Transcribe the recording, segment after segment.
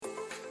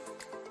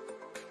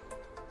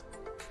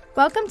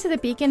Welcome to the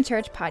Beacon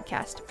Church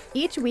podcast.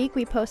 Each week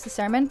we post a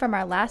sermon from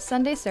our last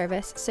Sunday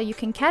service so you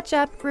can catch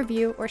up,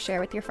 review, or share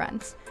with your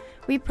friends.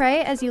 We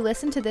pray as you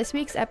listen to this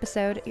week's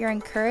episode, you're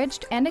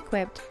encouraged and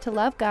equipped to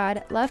love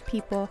God, love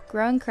people,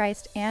 grow in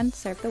Christ, and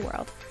serve the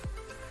world.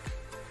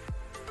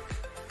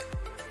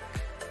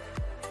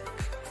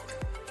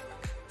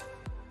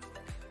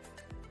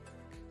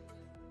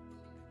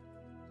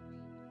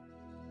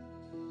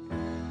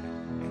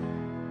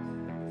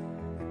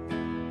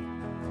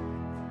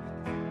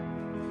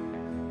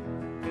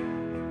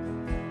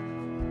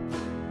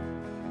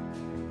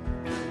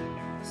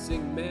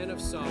 Sing Man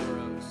of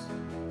Sorrows.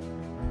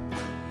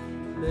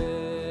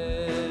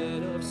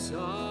 Man of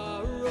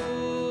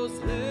sorrows,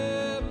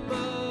 Lamb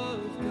of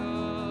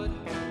God,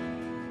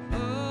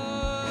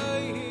 by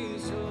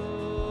his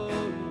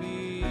own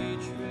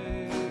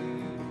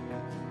betrayed,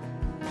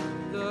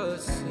 the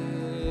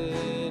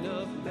sin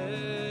of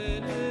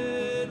man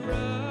and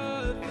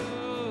wrath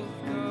of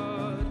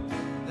God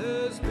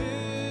has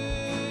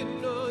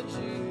been on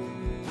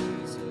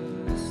Jesus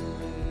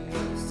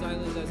slain.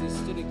 Silent as he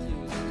stood accused.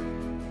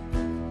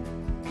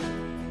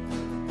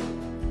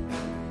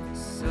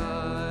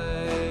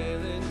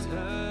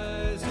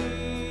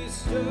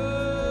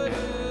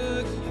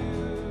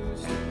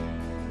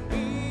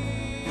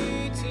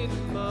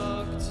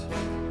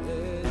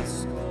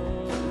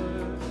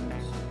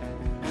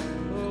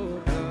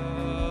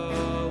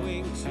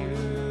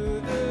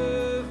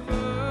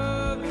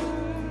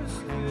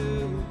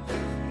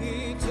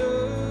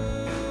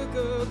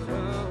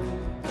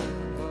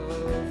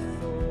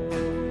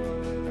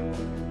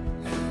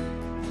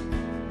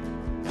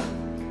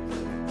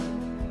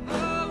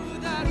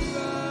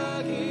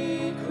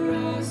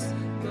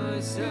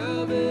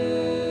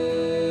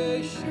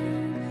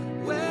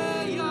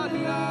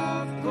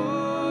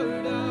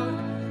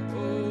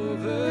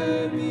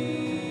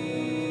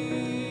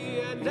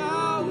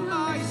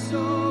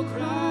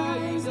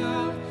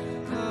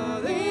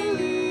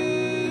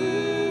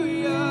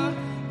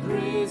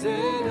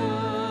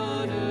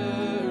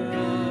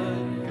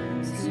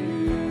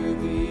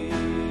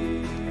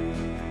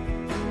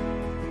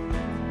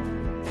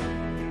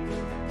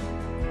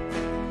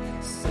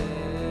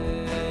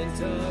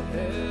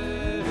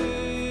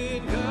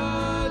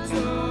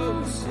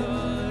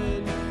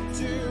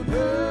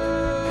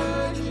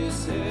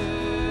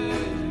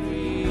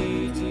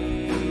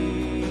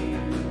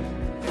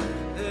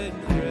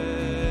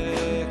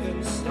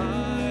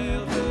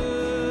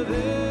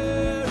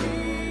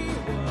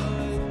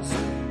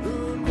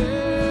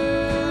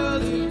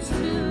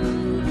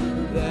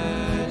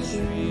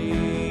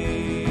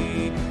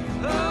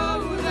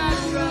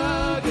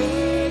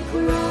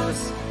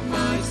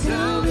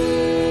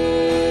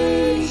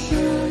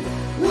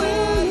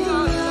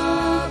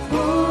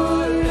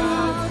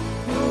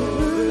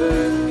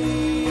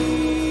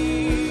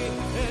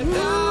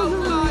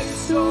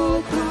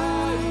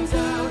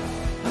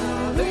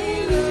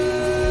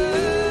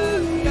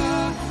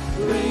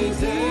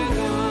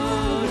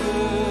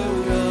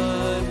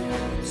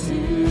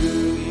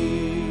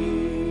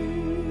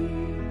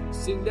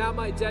 Now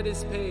my debt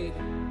is paid,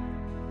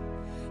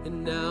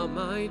 and now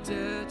my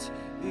debt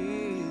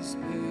is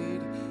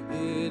paid.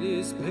 It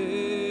is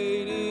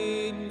paid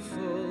in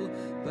full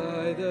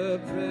by the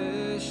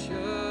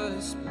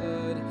precious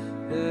blood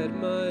that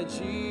my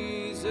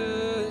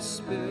Jesus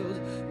spilled.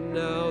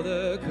 Now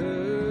the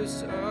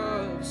curse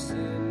of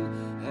sin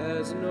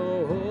has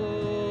no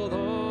hold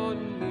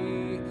on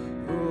me.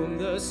 Whom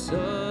the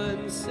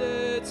Son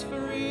sets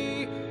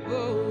free,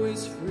 oh,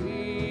 is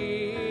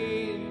free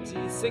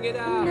indeed. Sing it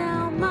out.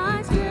 Now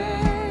my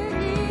debt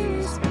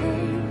is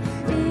paid.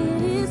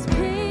 It is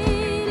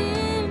paid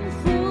in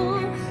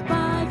full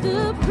by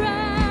the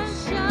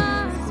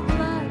precious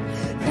blood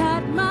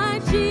that my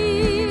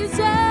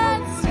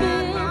Jesus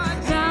spilled.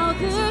 Now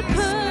the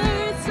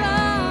curse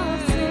of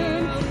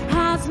sin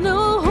has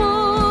no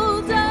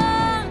hold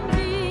on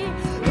me.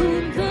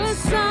 Whom the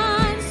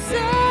Son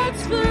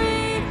sets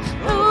free,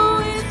 oh,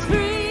 is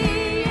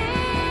free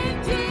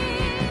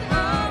indeed.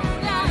 Oh,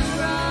 that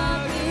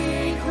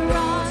rugged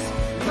cross,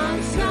 my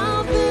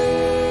salvation,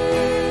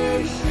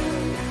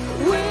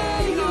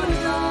 where your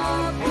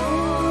love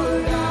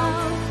poured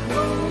out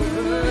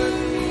over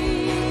me.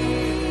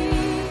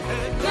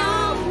 And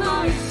now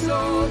my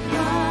soul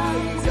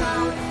cries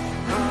out,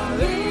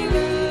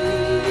 hallelujah,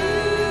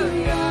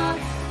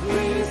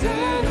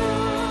 risen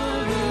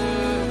honor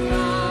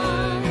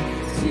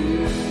unto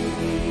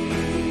thee.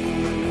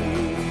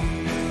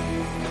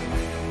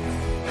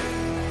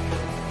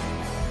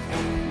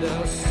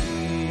 Now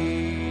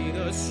see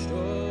the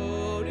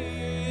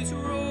stories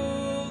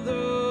rolled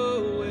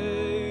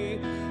away.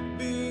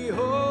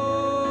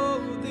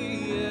 Behold the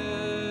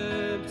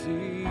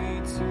empty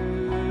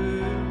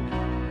tomb.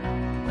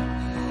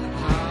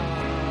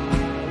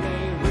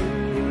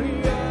 Hallelujah,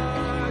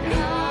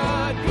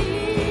 God be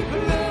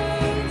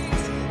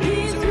praised.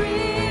 He's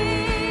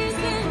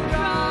risen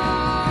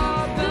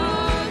from the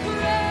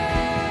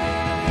grave.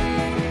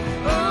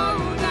 Oh,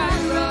 that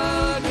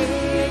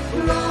rugged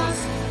cross,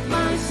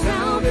 my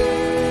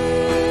salvation.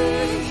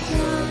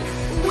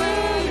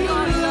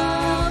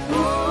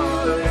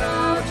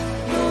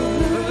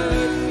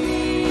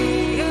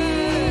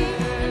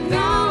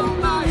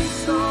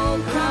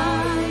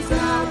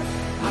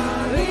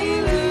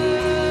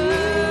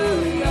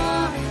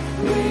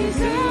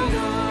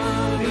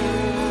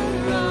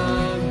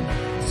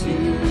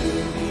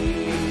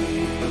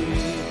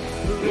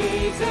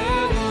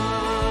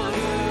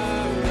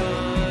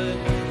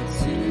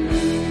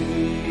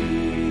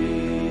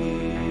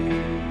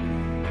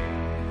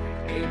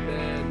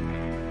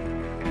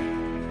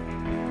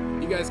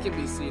 guys can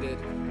be seated.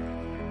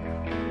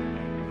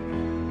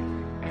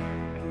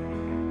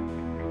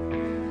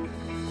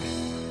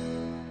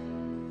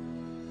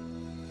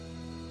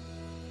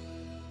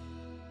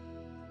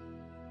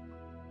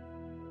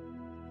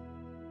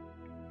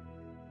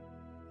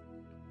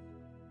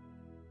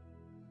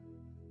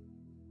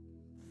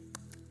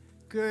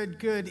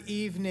 Good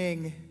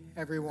evening,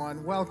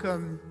 everyone.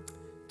 Welcome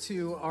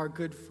to our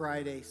Good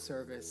Friday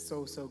service.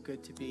 So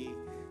good to be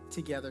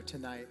together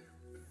tonight.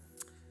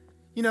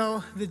 You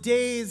know, the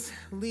days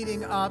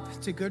leading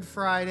up to Good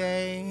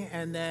Friday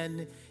and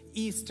then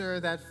Easter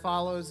that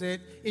follows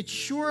it, it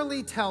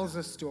surely tells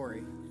a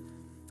story.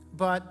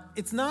 But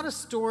it's not a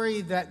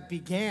story that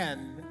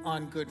began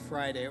on Good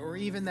Friday or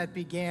even that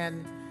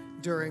began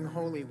during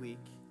Holy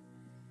Week.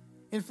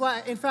 In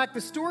fact,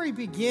 the story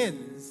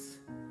begins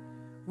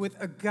with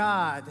a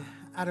God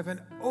out of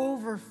an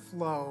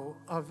overflow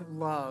of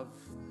love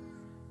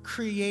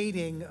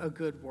creating a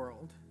good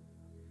world.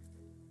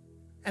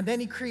 And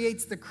then he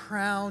creates the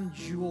crown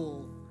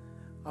jewel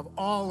of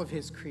all of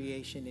his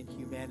creation in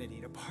humanity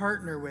to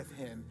partner with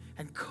him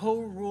and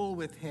co-rule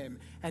with him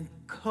and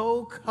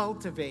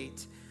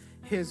co-cultivate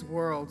his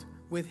world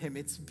with him.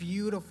 It's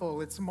beautiful.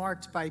 It's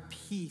marked by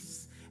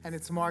peace, and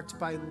it's marked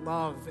by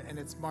love, and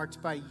it's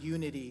marked by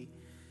unity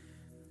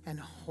and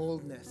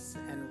wholeness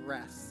and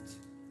rest.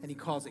 And he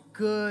calls it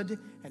good,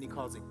 and he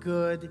calls it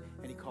good,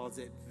 and he calls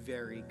it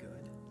very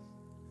good.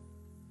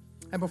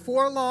 And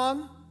before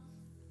long,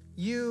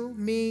 you,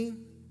 me,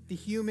 the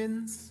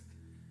humans,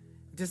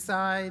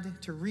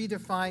 decide to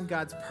redefine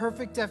God's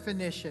perfect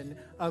definition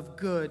of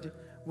good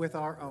with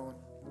our own.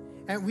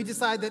 And we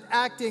decide that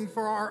acting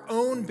for our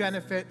own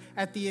benefit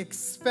at the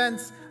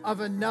expense of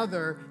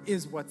another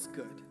is what's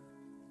good.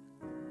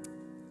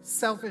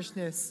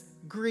 Selfishness,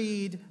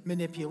 greed,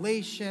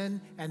 manipulation,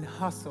 and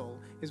hustle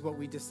is what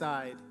we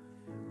decide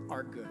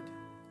are good.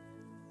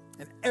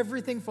 And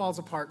everything falls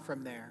apart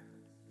from there,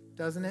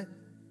 doesn't it?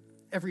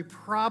 Every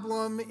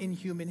problem in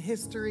human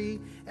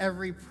history,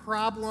 every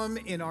problem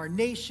in our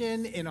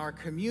nation, in our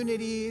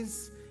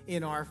communities,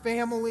 in our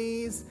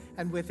families,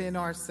 and within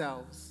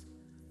ourselves,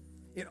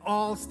 it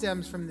all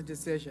stems from the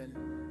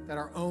decision that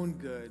our own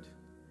good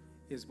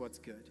is what's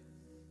good.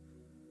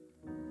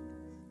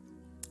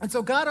 And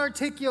so God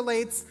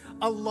articulates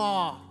a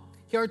law.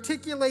 He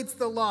articulates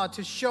the law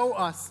to show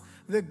us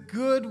the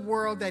good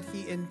world that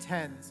he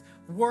intends.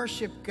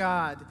 Worship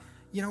God,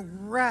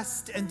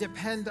 rest and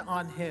depend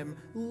on him.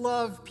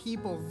 Love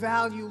people,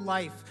 value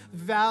life,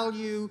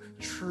 value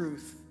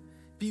truth.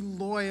 Be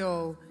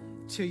loyal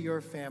to your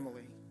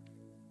family.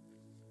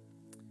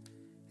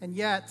 And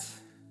yet,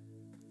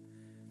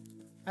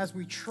 as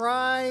we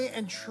try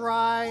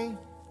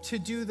to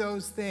do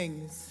those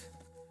things,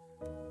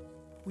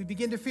 we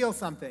begin to feel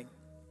something.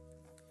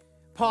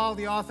 Paul,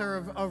 the author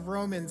of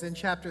Romans, in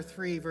chapter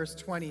 3, verse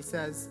 20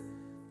 says,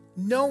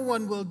 "No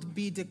one will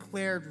be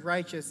declared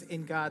righteous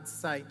in God's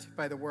sight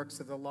by the works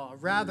of the law.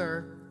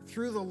 Rather,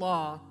 through the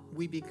law,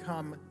 we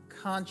become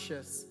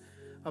conscious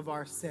of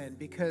our sin.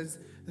 Because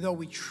though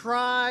we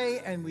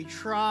try and we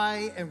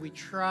try and we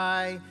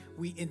try,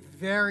 we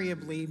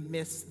invariably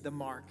miss the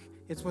mark."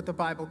 It's what the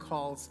Bible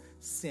calls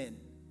sin.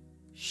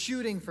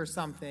 Shooting for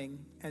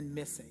something and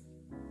missing.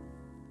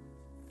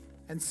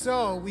 And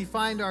so we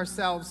find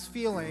ourselves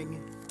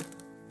feeling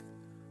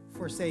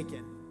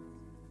forsaken.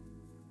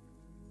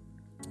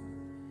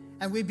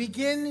 And we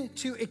begin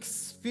to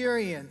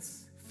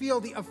feel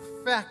the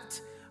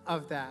effect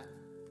of that,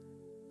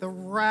 the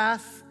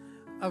wrath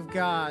of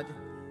God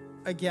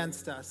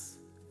against us.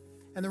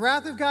 And the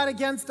wrath of God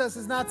against us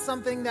is not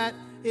something that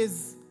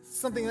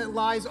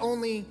lies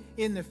only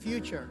in the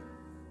future.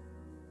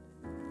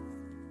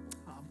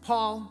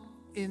 Paul,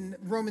 in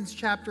Romans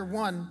chapter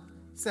 1,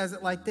 says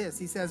it like this.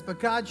 He says, "But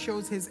God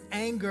shows his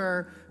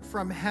anger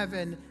from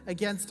heaven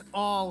against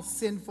all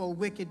sinful,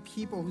 wicked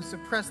people who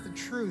suppress the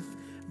truth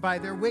by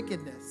their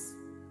wickedness.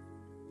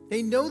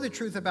 They know the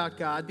truth about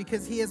God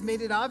because he has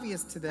made it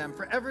obvious to them.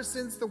 For ever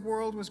since the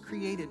world was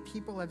created,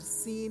 people have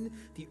seen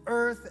the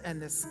earth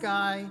and the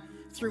sky.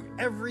 Through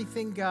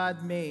everything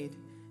God made,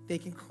 they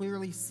can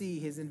clearly see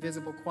his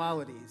invisible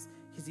qualities,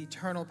 his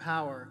eternal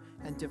power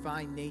and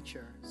divine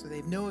nature. So they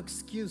have no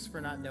excuse for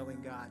not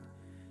knowing God."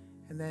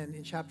 And then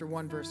in chapter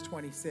 1, verse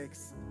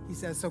 26, he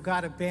says, "So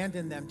God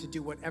abandoned them to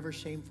do whatever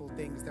shameful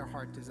things their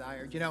heart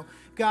desired."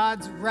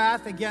 God's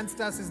wrath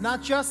against us is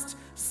not just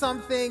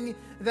something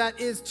that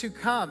is to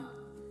come,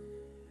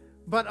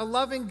 but a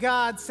loving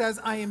God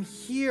says, "I am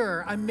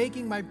here. I'm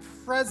making my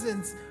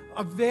presence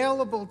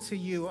available to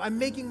you. I'm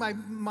making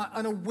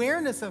an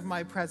awareness of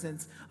my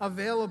presence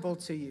available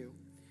to you.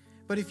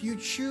 But if you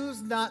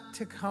choose not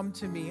to come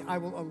to me, I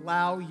will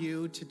allow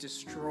you to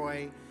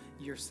destroy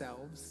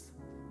yourselves."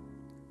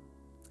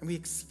 And we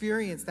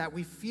experience that.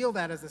 We feel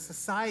that as a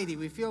society.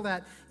 We feel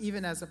that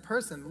even as a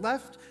person.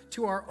 Left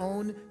to our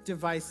own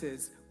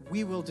devices,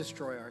 we will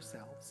destroy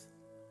ourselves.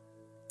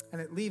 And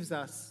it leaves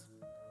us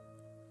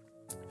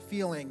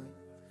feeling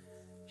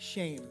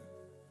shame.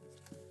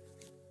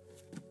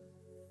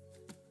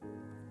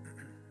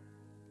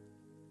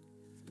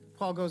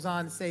 Paul goes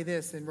on to say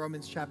this in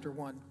Romans chapter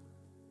 1,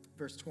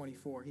 verse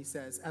 24. He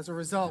says, as a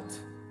result,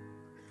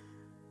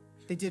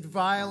 they did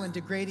vile and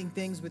degrading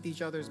things with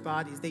each other's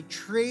bodies. They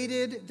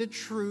traded the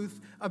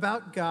truth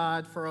about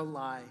God for a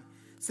lie.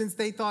 Since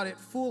they thought it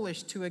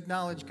foolish to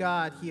acknowledge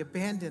God, he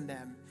abandoned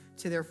them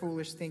to their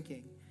foolish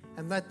thinking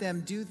and let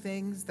them do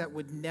things that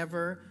would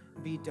never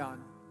be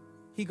done.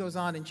 He goes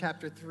on in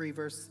chapter 3,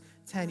 verse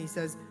 10. He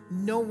says,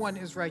 no one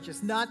is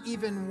righteous, not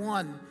even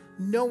one.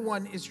 No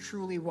one is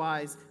truly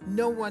wise.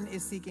 No one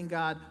is seeking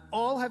God.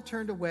 All have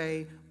turned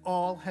away.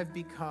 All have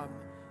become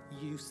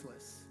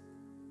useless.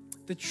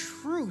 The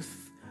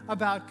truth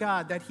about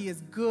God, that he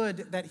is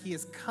good, that he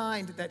is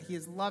kind, that he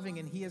is loving,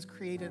 and he has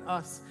created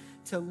us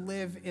to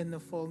live in the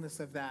fullness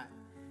of that,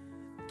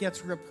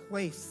 gets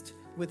replaced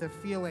with a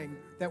feeling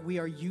that we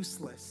are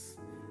useless,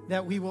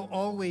 that we will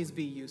always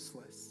be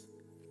useless.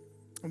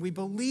 And we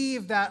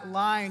believe that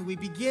line. We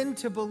begin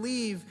to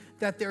believe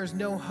that there's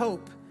no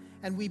hope,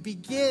 and we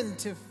begin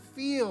to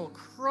feel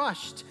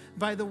crushed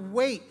by the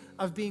weight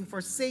of being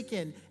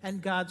forsaken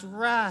and God's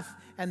wrath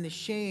and the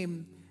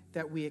shame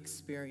that we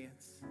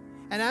experience.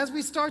 And as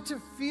we start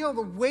to feel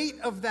the weight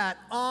of that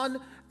on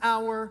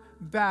our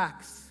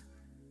backs,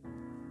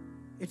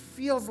 it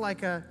feels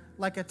like a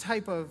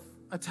type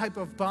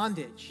of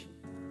bondage.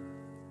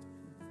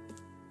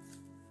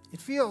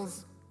 It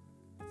feels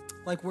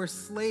like we're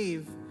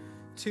slave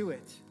to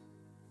it.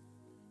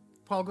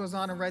 Paul goes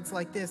on and writes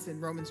like this in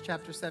Romans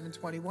chapter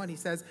 7:21. He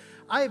says,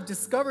 I have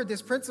discovered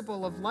this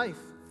principle of life,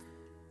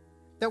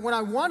 that when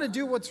I want to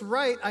do what's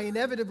right, I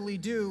inevitably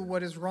do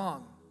what is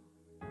wrong.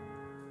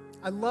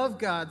 I love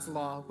God's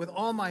law with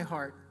all my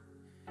heart,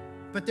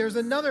 but there's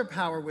another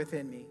power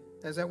within me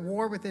that's at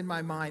war within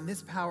my mind.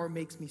 This power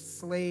makes me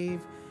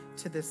slave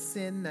to the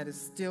sin that is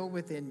still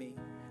within me.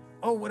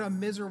 Oh, what a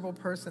miserable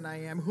person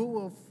I am. Who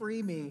will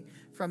free me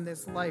from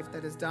this life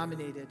that is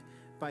dominated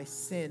by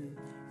sin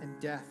and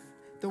death?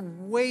 The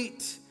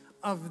weight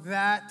of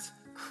that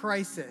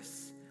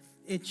crisis,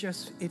 it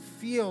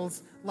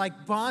feels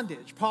like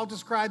bondage. Paul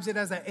describes it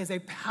as a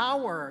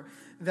power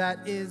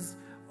that is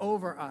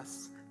over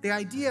us. The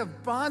idea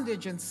of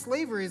bondage and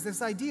slavery is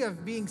this idea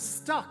of being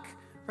stuck,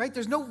 right?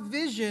 There's no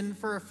vision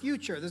for a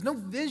future. There's no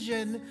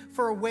vision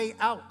for a way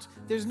out.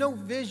 There's no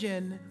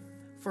vision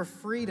for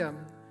freedom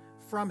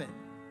from it.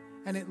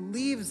 And it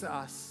leaves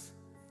us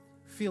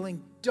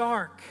feeling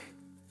dark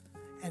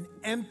and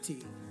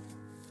empty.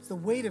 The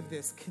weight of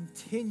this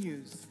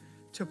continues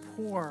to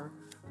pour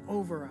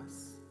over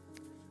us.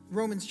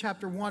 Romans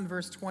chapter 1,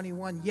 verse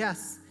 21.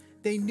 Yes,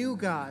 they knew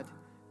God,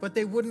 but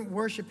they wouldn't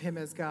worship him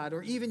as God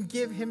or even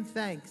give him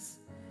thanks.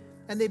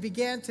 And they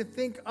began to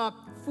think up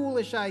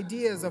foolish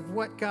ideas of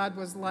what God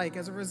was like.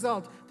 As a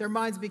result, their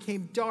minds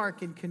became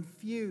dark and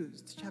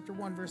confused. Chapter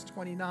 1, verse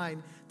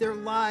 29. Their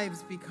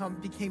lives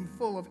became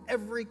full of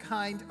every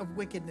kind of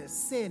wickedness,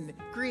 sin,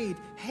 greed,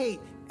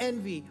 hate,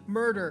 envy,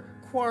 murder,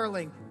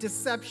 quarreling,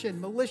 deception,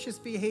 malicious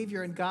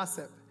behavior, and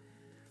gossip.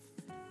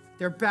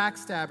 They're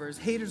backstabbers,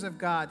 haters of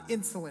God,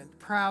 insolent,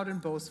 proud, and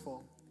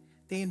boastful.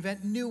 They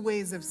invent new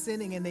ways of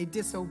sinning and they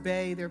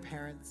disobey their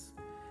parents.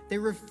 They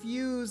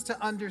refuse to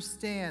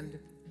understand,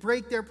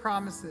 break their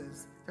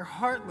promises. They're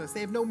heartless. They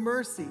have no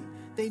mercy.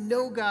 They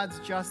know God's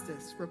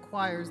justice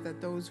requires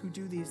that those who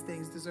do these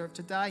things deserve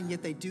to die, and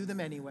yet they do them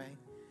anyway.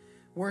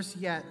 Worse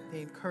yet,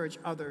 they encourage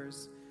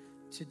others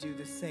to do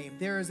the same.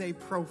 There is a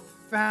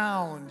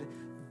profound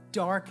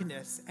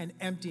darkness and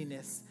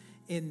emptiness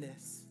in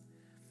this,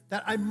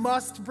 that I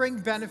must bring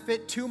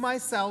benefit to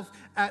myself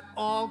at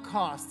all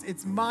costs.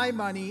 It's my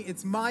money,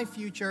 it's my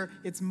future,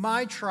 it's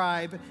my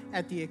tribe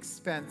at the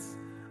expense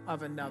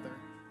of another.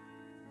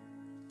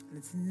 And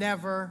it's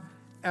never,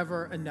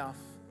 ever enough.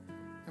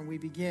 And we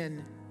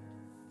begin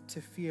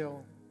to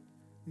feel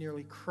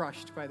nearly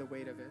crushed by the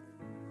weight of it.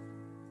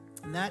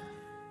 And that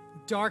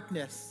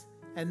darkness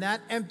and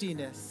that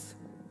emptiness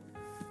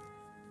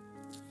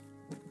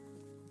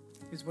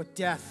is what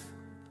death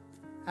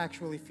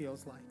actually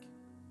feels like.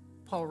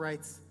 Paul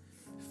writes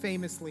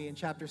famously in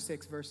chapter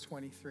 6, verse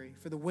 23,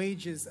 for the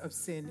wages of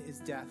sin is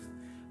death,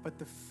 but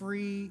the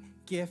free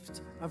gift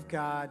of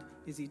God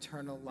is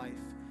eternal life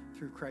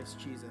through Christ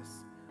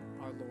Jesus,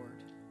 our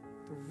Lord.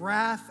 The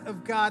wrath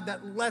of God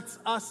that lets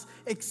us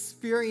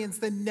experience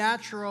the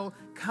natural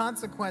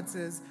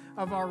consequences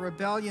of our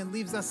rebellion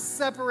leaves us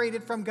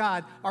separated from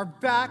God, our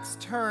backs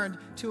turned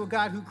to a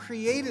God who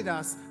created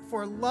us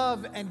for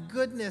love and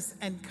goodness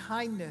and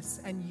kindness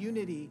and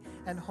unity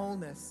and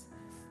wholeness.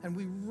 And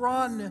we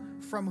run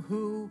from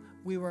who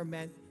we were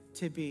meant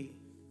to be.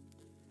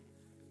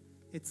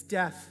 It's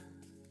death.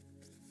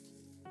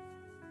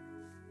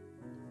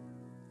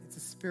 It's a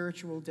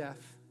spiritual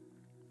death.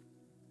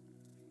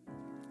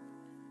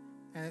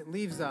 And it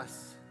leaves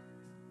us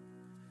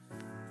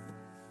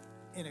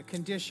in a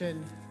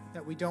condition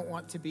that we don't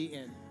want to be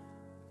in.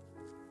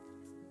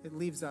 It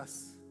leaves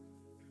us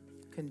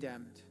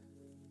condemned.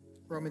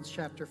 Romans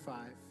chapter 5.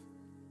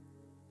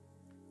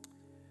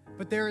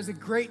 But there is a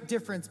great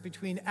difference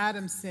between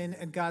Adam's sin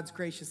and God's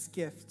gracious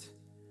gift.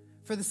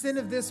 For the sin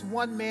of this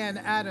one man,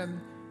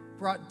 Adam,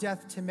 brought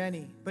death to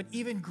many, but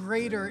even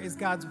greater is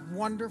God's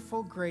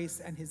wonderful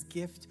grace and his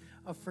gift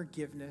of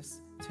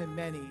forgiveness to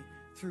many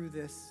through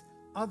this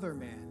other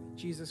man,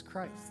 Jesus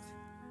Christ.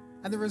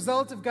 And the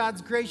result of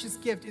God's gracious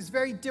gift is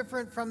very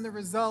different from the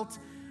result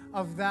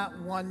of that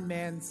one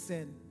man's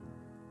sin.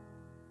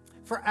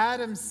 For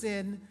Adam's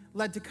sin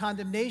led to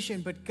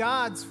condemnation, but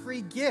God's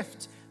free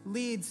gift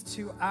leads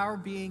to our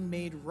being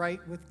made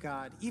right with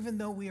God, even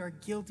though we are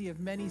guilty of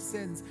many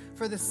sins.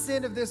 For the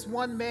sin of this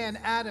one man,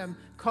 Adam,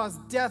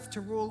 caused death to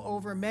rule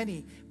over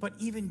many, but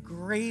even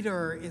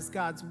greater is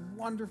God's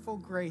wonderful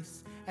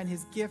grace and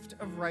his gift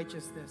of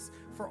righteousness.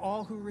 For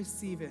all who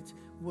receive it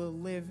will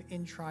live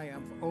in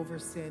triumph over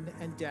sin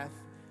and death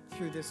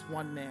through this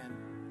one man,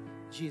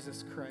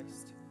 Jesus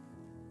Christ.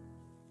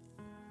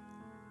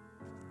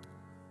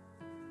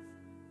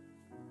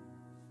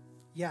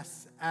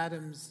 Yes,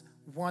 Adam's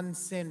one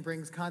sin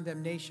brings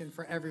condemnation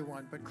for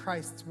everyone, but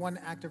Christ's one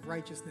act of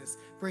righteousness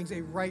brings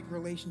a right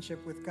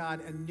relationship with God,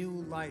 a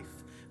new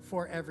life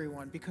for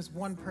everyone. Because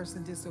one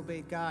person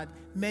disobeyed God,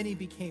 many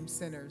became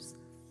sinners.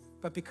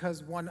 But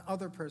because one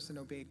other person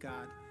obeyed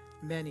God,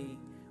 many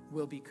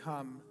will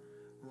become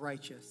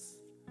righteous.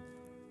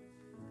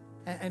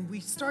 And we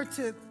start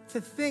to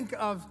think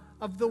of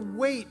the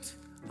weight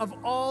of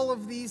all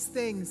of these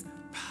things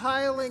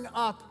piling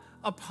up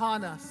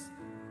upon us.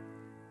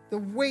 The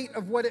weight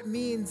of what it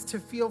means to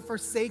feel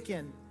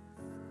forsaken,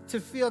 to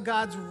feel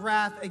God's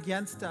wrath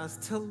against us,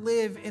 to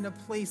live in a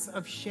place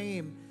of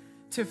shame,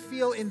 to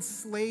feel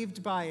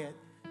enslaved by it,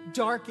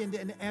 darkened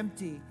and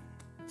empty,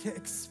 to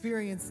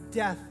experience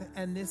death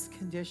and this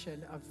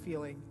condition of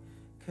feeling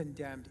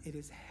condemned. It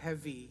is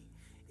heavy.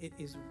 It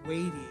is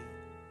weighty.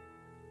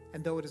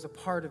 And though it is a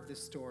part of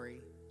this story,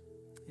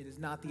 it is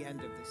not the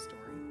end of this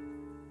story.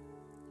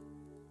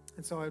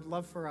 And so I'd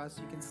love for us,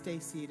 you can stay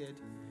seated,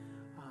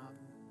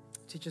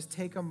 to just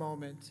take a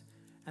moment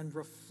and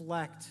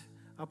reflect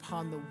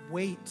upon the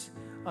weight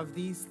of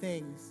these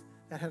things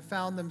that have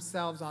found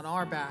themselves on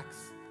our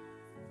backs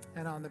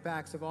and on the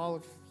backs of all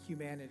of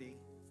humanity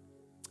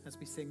as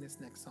we sing this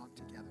next song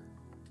together.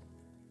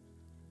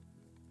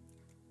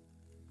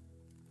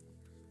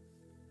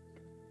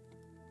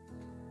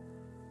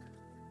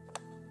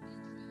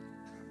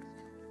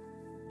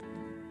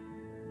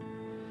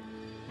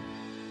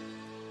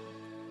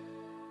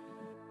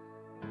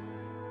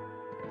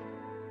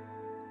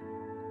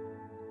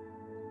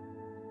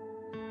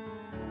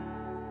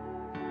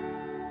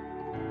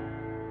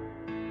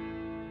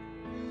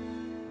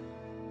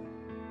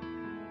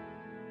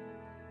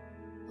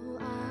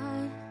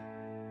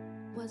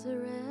 Was a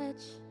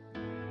wretch,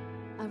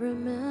 I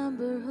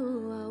remember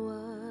who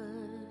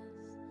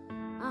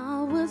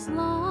I was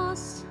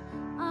lost,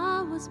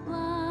 I was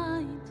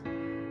blind,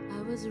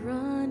 I was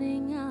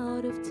running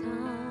out of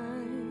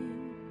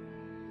time.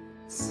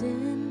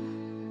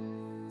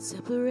 Sin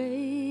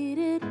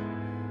separated,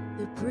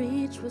 the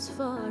breach was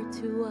far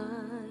too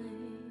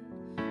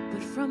wide.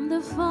 But from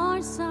the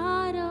far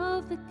side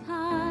of the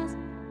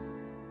chasm,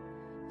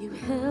 you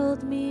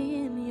held me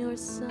in your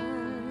sight.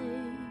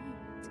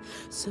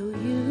 So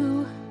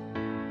you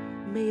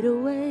made a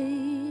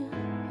way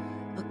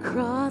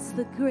across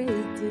the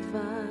great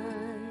divide,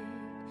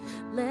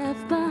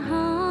 left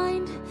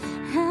behind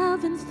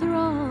heaven's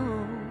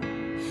throne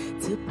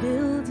to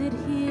build it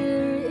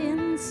here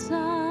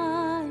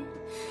inside.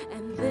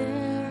 And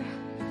there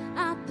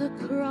at the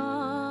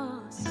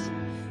cross,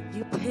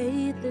 you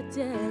paid the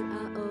debt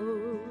I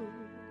owed,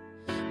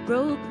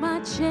 broke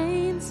my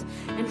chains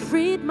and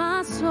freed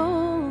my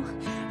soul.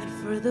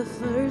 For the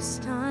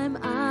first time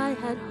I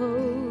had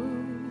hope.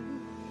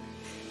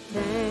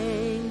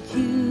 Thank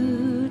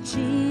you,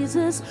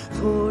 Jesus,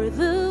 for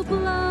the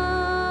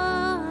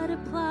blood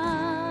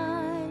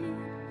applied.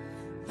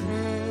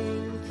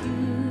 Thank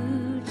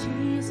you,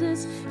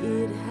 Jesus,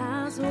 it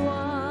has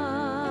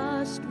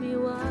washed me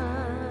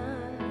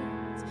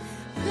white.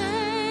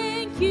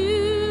 Thank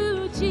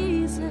you,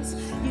 Jesus,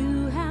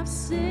 you have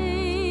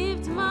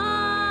saved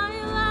my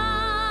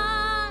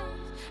life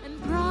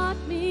and brought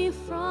me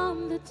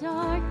from the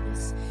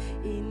darkness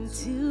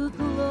into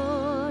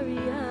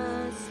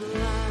glorious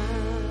light.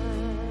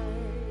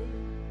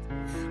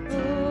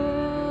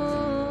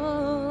 Oh,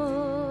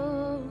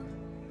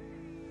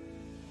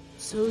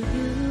 so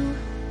you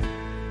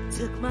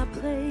took my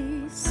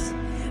place,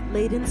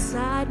 laid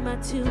inside my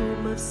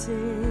tomb of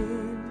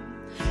sin.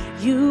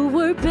 You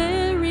were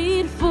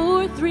buried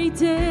for 3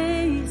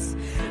 days,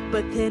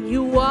 but then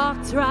you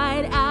walked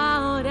right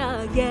out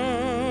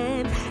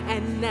again.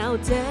 And now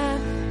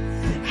death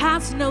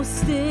has no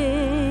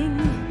sting,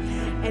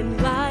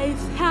 and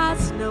life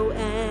has no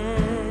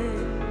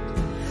end.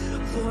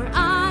 For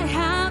I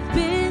have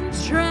been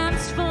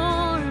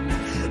transformed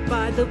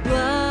by the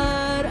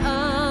blood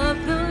of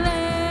the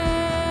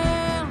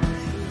Lamb.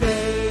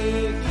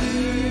 Thank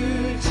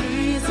you,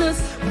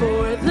 Jesus,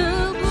 for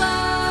the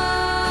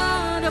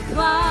blood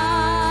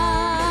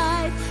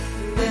applied.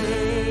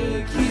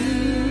 Thank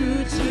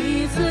you,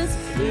 Jesus,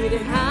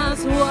 it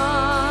has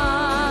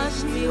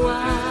washed me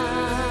white.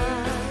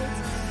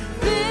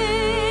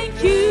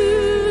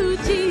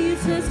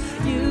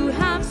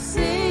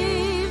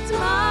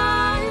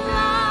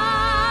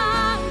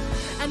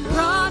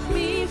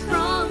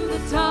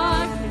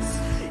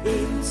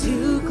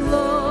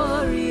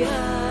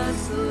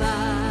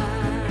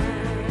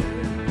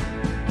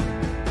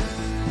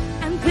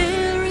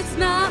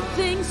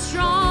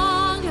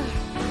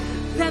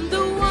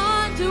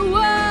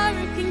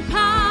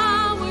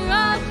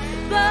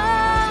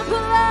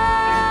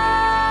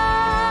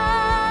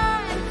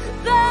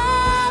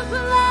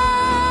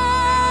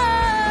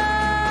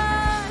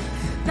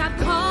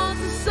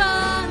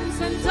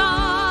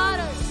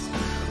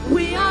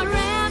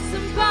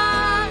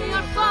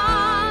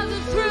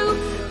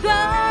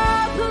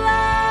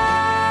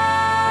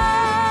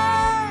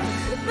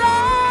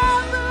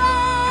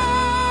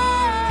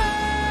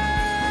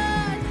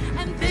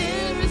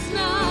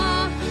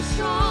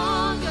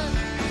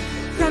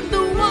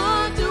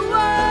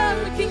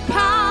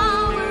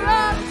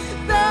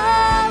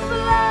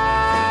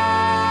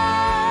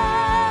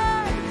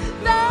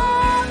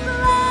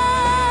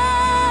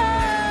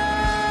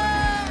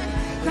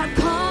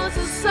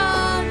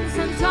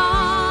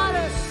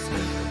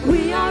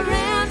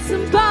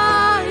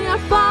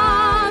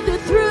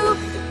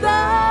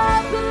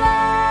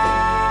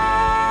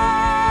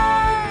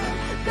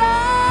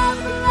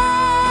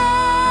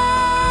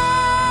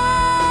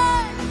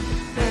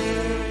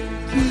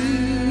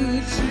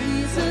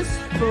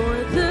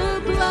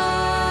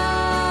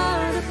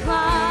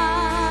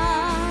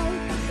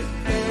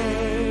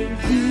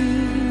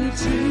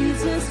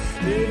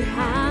 It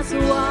has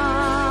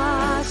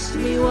washed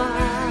me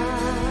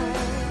white.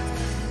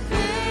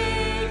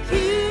 Thank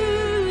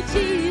you,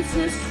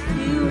 Jesus,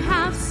 you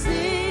have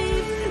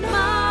saved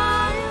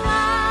my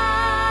life.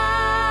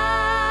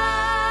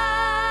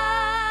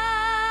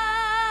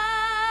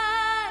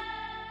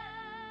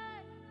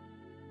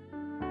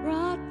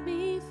 Brought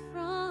me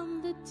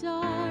from the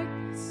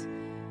darkness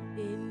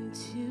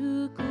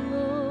into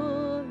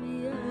glorious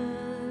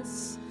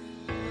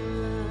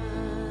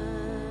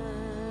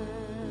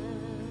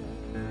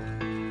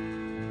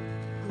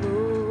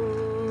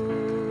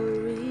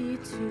glory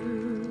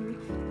to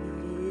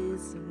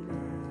his name.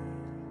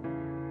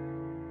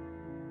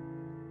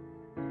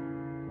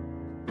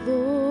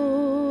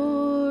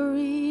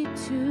 Glory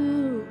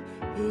to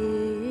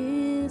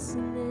his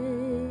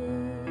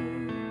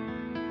name.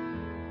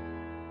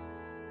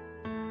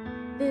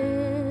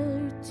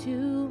 There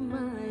to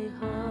my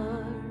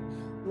heart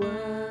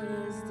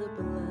was the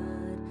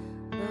blood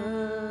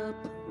applied.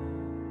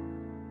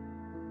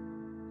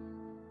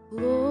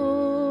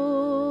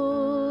 Glory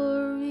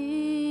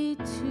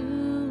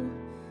to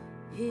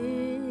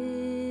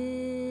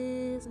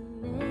his name.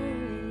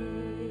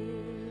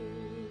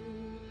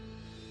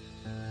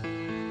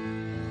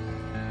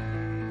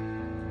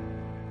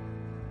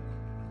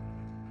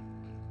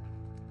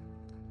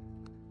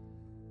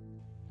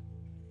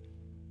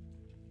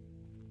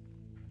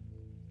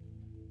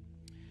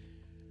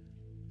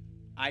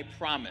 I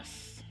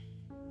promise.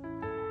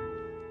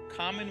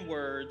 Common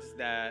words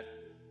that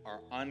are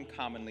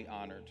uncommonly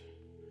honored.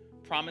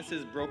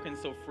 Promises broken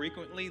so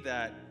frequently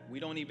that we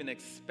don't even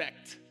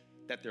expect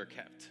that they're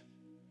kept.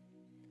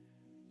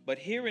 But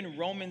here in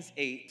Romans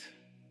 8,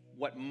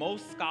 what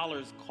most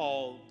scholars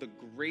call the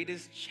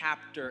greatest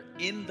chapter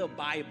in the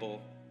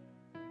Bible,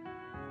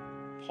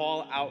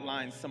 Paul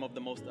outlines some of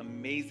the most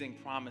amazing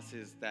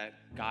promises that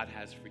God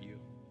has for you.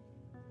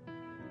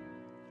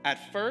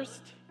 At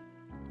first,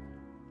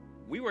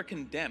 we were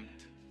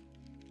condemned.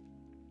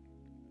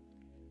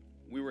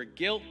 We were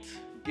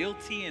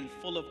guilty and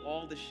full of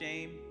all the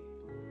shame.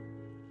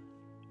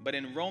 But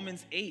in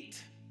Romans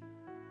 8,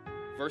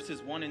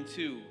 verses 1 and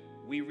 2,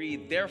 we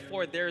read,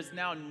 "Therefore there is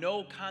now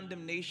no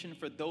condemnation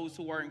for those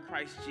who are in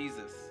Christ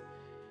Jesus.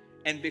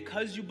 And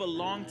because you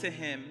belong to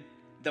him,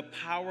 the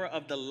power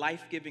of the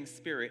life-giving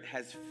Spirit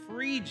has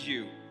freed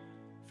you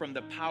from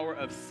the power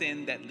of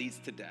sin that leads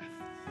to death."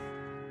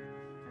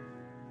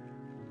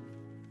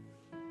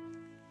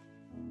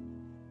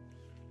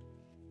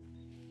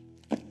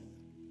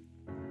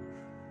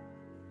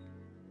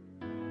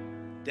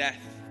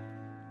 Death,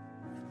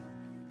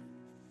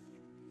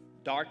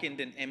 darkened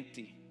and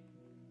empty,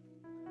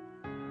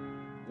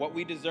 what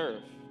we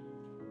deserve.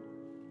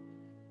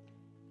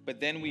 But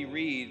then we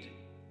read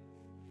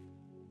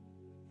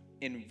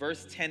in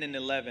verse 10 and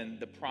 11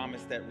 the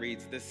promise that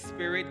reads, "The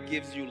Spirit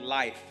gives you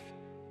life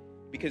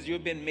because you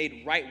have been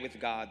made right with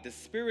God. The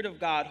Spirit of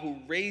God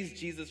who raised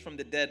Jesus from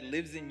the dead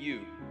lives in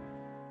you.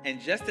 And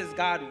just as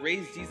God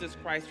raised Jesus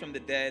Christ from the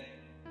dead,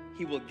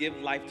 he will give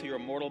life to your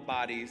mortal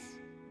bodies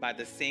by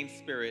the same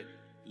Spirit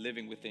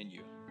living within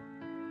you."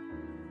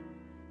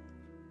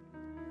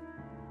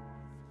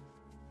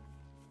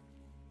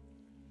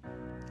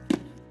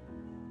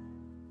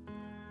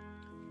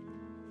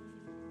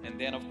 And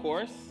then, of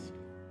course,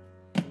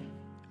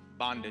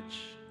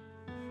 bondage,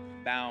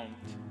 bound.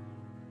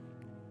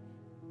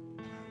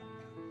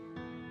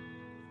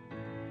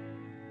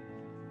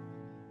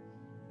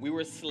 We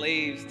were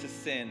slaves to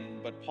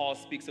sin, but Paul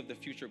speaks of the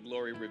future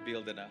glory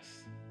revealed in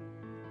us.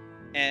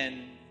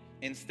 And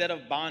instead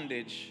of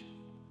bondage,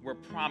 we're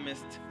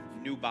promised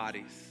new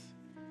bodies.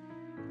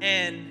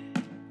 And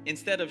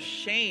instead of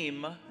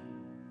shame,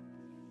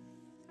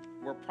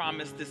 we're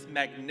promised this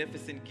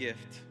magnificent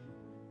gift,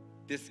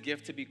 this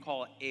gift to be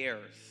called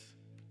heirs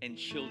and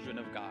children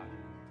of God.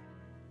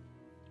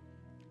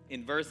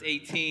 In verse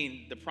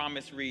 18, the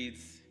promise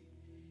reads,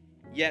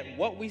 "Yet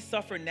what we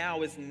suffer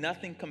now is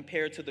nothing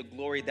compared to the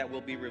glory that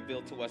will be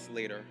revealed to us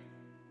later.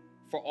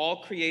 For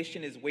all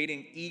creation is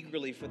waiting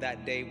eagerly for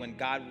that day when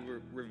God will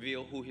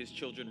reveal who his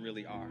children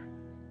really are.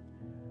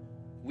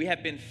 We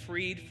have been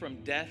freed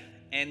from death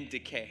and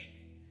decay.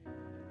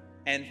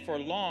 And for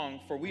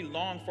we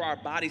long for our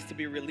bodies to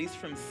be released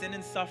from sin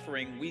and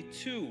suffering. We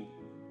too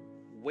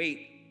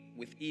wait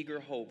with eager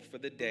hope for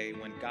the day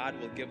when God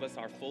will give us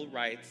our full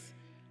rights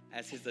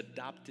as his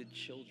adopted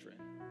children,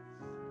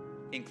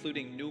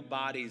 including new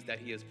bodies that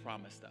he has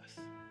promised us."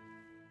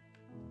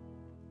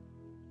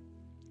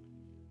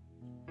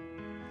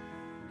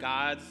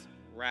 God's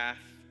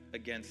wrath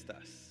against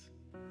us.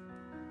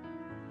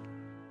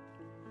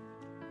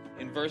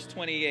 In verse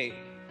 28,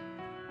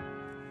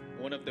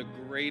 one of the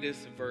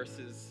greatest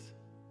verses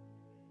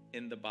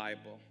in the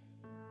Bible.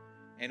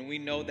 And we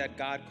know that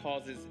God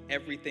causes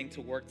everything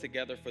to work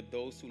together for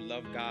those who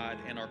love God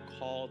and are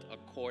called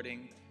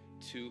according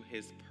to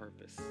his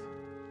purpose.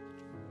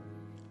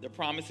 The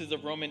promises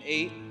of Romans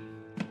 8,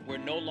 we're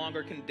no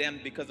longer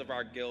condemned because of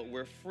our guilt.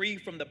 We're free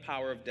from the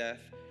power of death.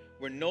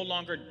 We're no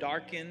longer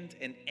darkened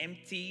and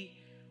empty.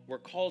 We're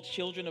called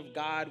children of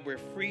God. We're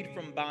freed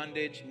from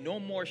bondage. No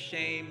more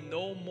shame,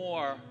 no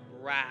more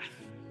wrath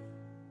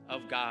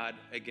of God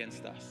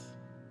against us.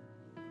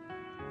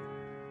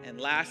 And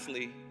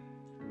lastly,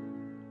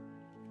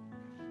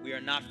 we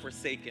are not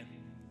forsaken.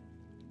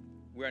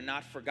 We are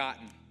not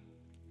forgotten.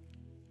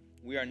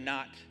 We are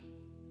not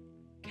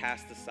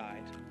cast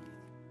aside.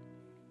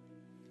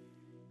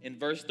 In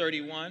verse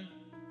 31,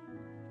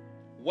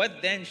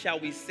 what then shall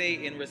we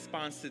say in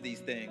response to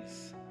these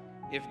things?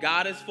 If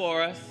God is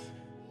for us,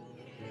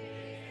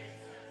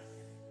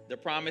 the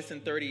promise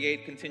in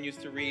 38 continues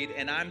to read,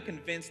 and I'm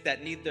convinced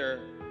that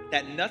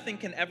nothing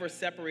can ever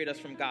separate us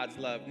from God's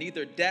love.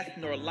 Neither death,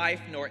 nor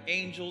life, nor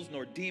angels,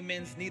 nor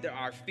demons, neither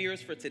our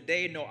fears for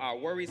today, nor our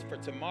worries for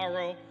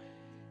tomorrow.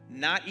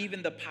 Not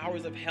even the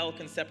powers of hell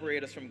can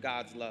separate us from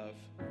God's love.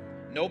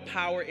 No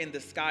power in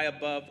the sky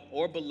above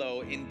or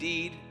below.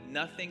 Indeed,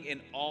 nothing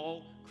in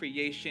all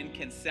creation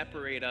can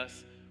separate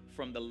us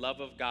from the love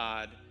of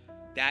God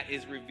that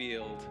is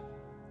revealed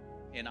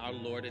in our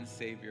Lord and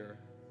Savior,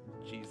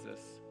 Jesus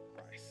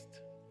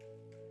Christ.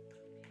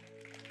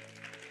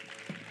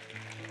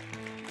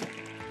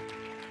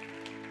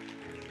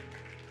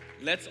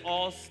 Let's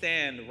all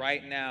stand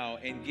right now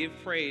and give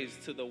praise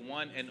to the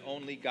one and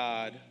only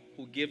God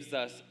who gives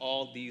us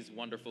all these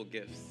wonderful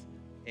gifts.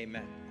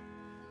 Amen.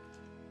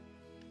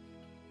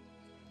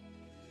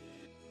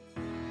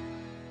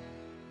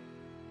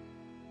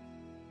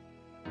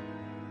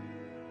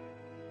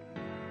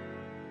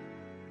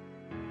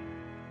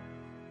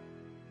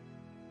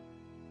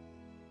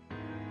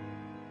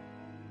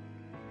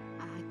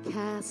 I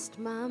cast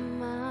my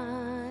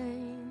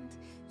mind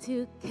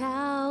to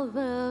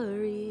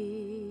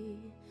Calvary,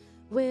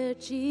 where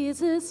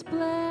Jesus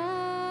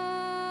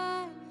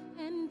bled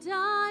and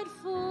died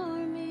for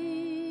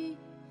me.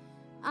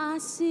 I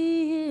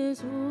see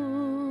his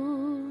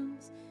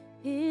wounds,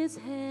 his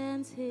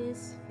hands,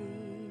 his feet,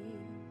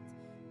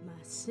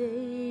 my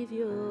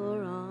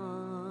Savior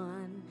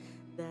on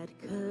that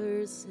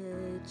cursed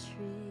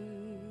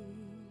tree.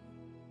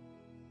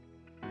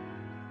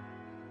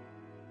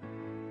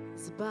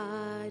 His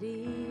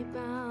body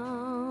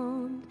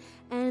bound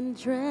and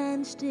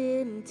drenched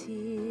in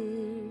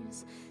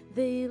tears,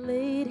 they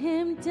laid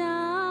him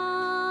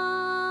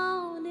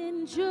down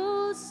in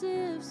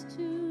Joseph's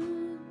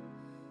tomb,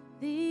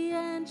 the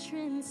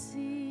entrance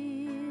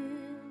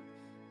sealed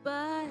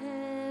by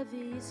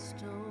heavy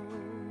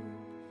stone,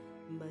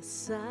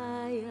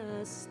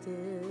 Messiah still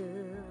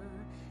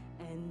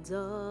and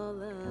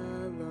all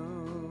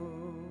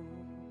alone.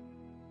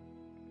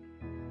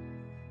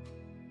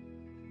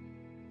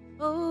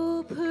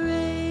 Oh,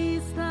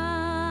 praise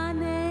the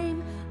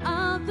name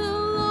of the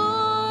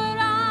Lord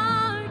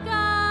our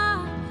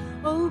God.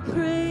 Oh,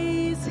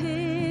 praise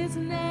his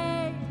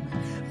name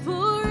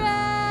forevermore.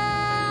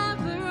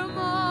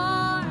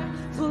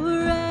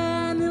 For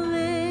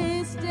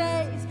endless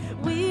days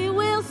we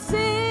will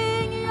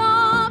sing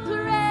your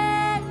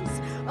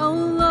praise. Oh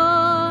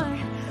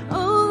Lord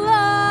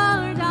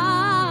our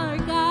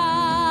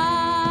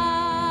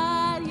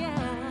God.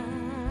 Yeah.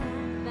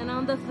 Then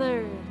on the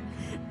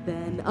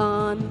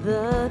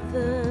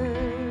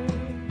third,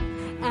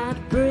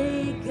 at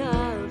break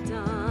of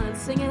dawn,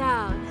 sing it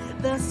out.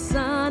 The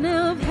Son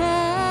of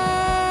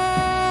Heaven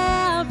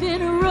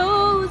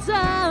rose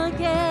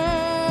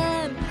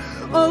again.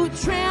 Oh,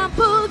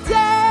 trample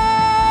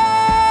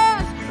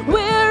death,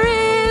 where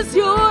is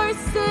your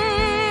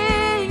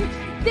sting?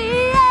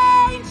 The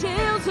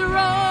angels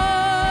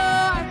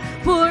roar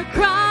for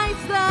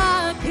Christ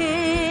the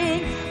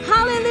King.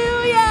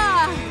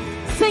 Hallelujah!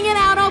 Sing it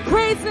out, oh,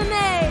 praise the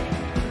name.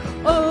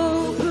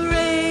 Oh,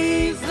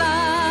 praise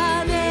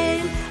the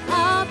name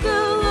of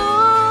the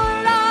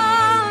Lord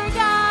our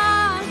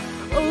God.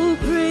 Oh,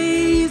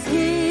 praise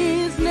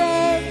his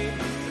name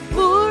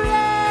forevermore.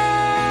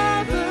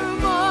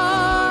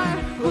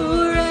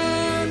 For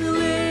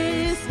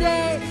endless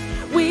days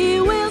we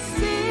will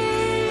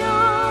sing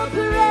your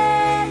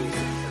praise.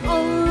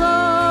 Oh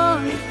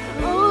Lord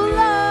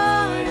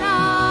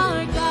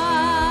our God.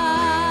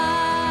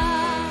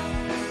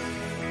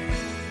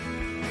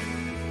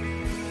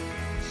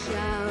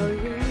 Shall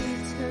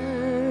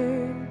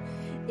return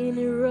in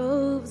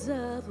robes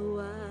of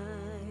white.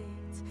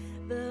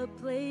 The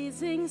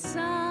blazing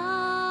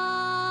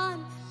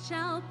sun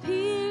shall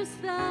pierce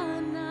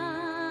the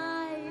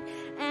night,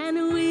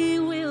 and we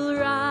will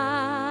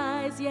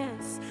rise,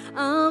 yes,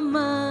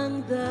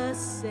 among the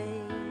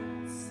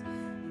saints.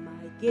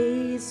 My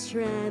gaze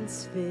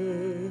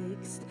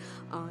transfixed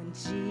on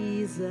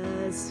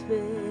Jesus'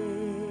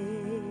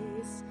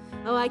 face.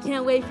 Oh, I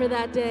can't wait for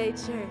that day,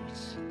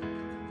 church.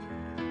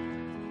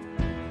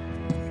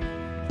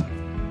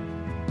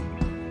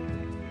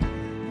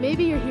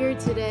 Maybe you're here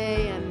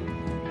today and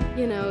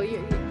you're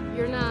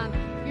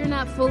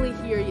not fully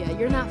here yet.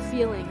 You're not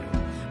feeling it.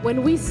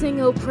 When we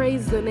sing "Oh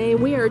Praise the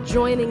Name," we are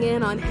joining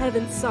in on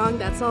heaven's song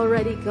that's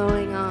already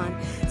going on.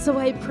 So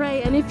I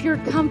pray, and if you're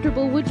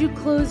comfortable, would you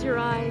close your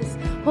eyes,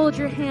 hold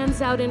your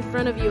hands out in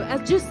front of you,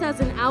 just as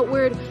an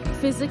outward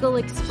physical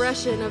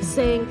expression of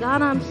saying,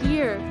 God, I'm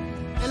here.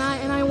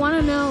 And I want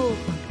to know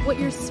what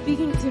you're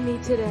speaking to me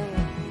today.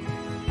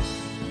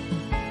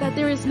 That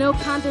there is no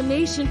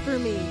condemnation for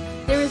me.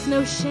 There is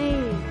no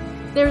shame.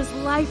 There is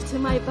life to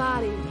my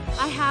body.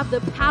 I have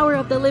the power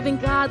of the living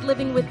God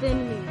living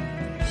within me.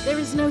 There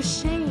is no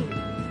shame.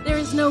 There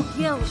is no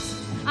guilt.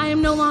 I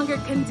am no longer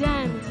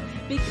condemned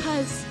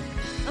because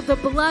of the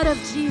blood of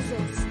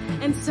Jesus.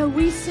 And so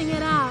we sing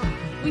it out.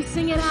 We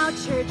sing it out,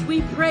 church.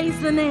 We praise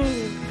the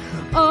name.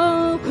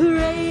 Oh,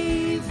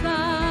 praise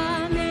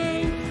the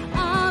name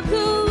of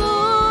the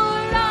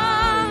Lord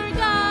our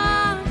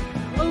God.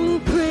 Oh,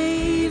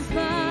 praise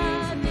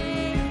the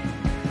name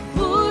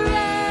forevermore.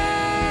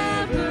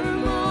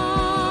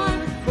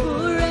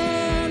 For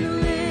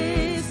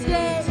endless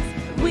days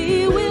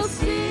we will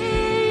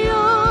sing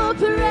your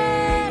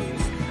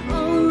praise.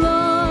 Oh,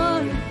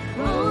 Lord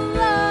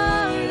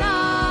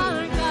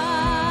our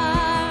God.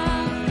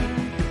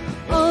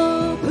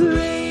 Oh,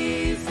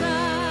 praise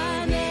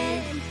the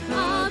name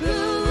of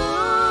the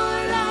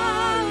Lord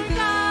our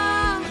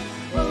God.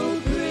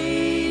 Oh,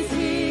 praise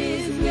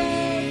his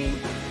name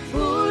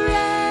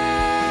forevermore.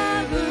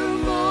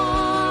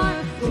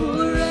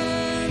 For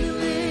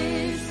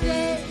endless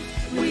days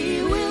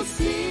we will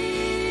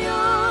sing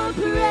your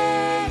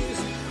praise.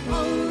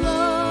 Oh,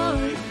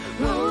 Lord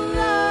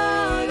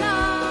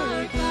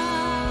our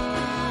God.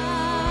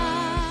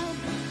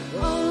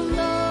 Oh,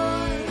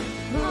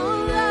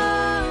 Lord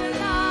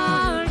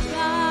our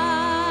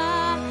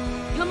God.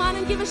 Come on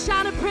and give a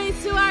shout of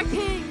praise to our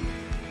King.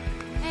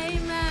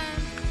 Amen.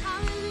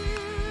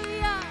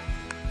 Hallelujah.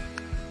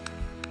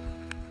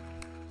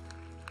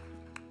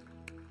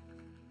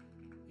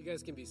 You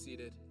guys can be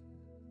seated.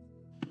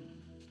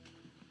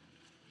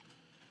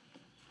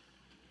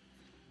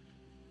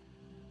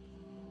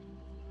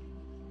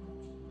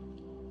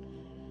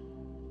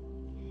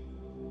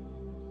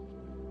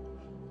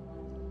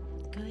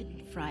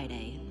 Good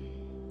Friday.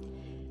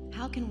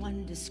 How can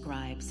one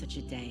describe such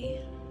a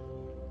day?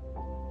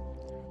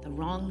 The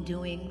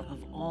wrongdoing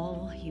of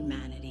all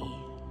humanity,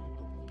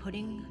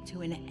 putting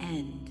to an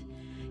end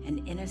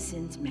an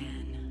innocent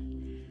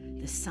man,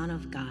 the Son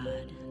of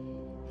God.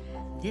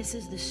 This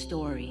is the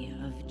story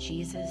of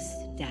Jesus'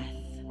 death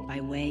by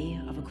way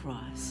of a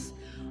cross,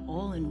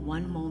 all in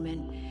one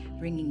moment,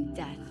 bringing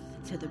death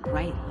to the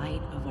bright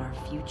light of our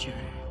future.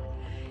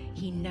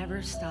 He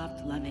never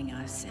stopped loving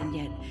us, and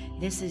yet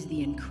this is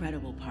the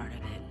incredible part of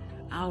it.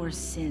 Our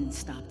sin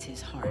stopped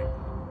his heart.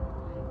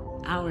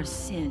 Our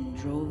sin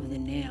drove the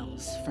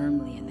nails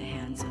firmly in the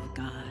hands of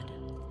God.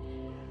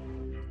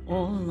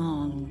 All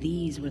along,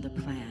 these were the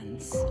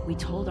plans. We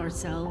told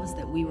ourselves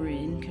that we were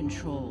in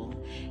control,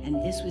 and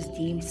this was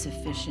deemed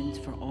sufficient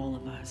for all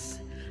of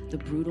us. The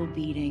brutal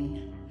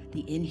beating,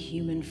 the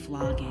inhuman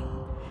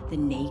flogging, the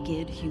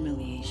naked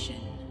humiliation.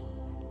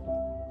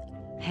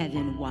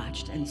 Heaven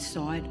watched and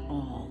saw it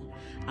all.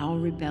 Our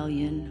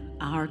rebellion,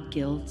 our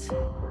guilt,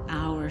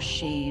 our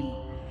shame,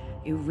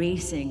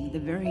 erasing the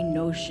very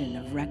notion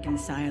of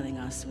reconciling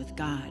us with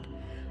God.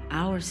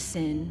 Our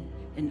sin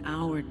and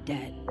our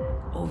debt,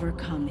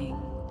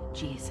 overcoming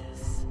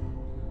Jesus.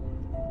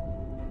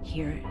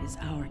 Here is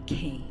our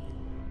King,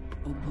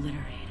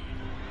 obliterated.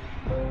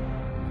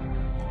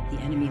 The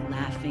enemy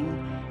laughing,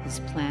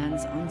 his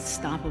plans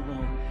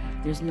unstoppable.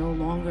 There's no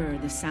longer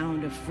the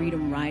sound of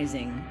freedom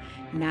rising.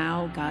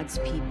 Now God's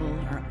people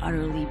are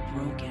utterly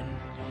broken.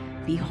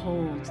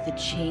 Behold the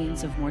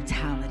chains of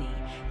mortality.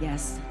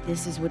 Yes,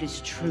 this is what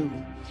is true.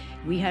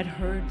 We had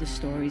heard the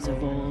stories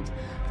of old.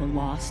 The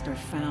lost are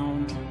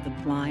found, the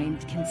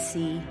blind can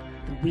see,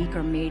 the weak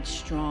are made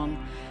strong.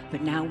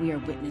 But now we are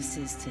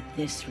witnesses to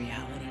this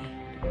reality.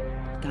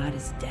 God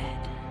is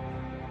dead.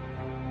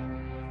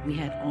 We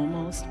had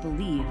almost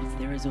believed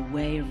there is a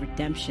way of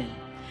redemption.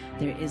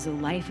 There is a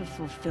life of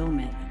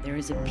fulfillment. There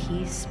is a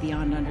peace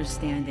beyond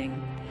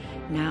understanding.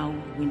 Now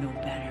we know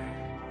better.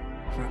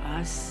 For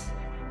us,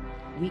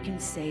 we can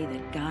say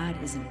that God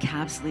is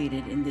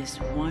encapsulated in this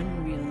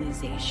one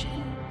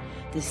realization.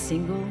 The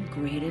single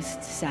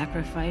greatest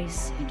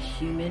sacrifice in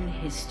human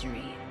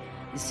history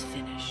is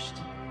finished.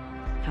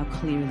 How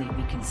clearly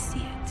we can see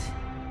it.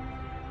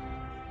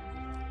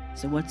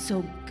 So what's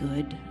so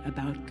good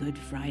about Good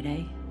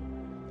Friday?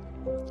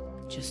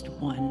 Just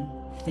one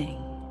thing.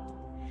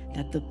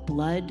 That the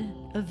blood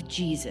of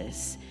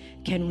Jesus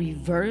can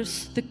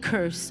reverse the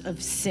curse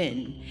of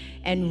sin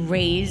and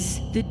raise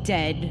the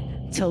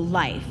dead to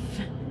life.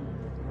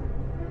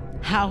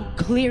 How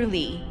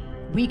clearly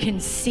we can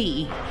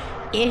see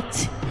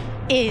it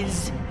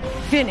is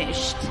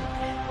finished.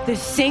 The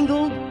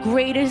single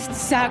greatest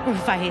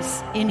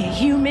sacrifice in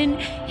human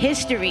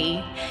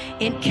history,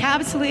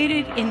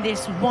 encapsulated in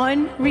this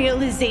one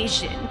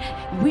realization.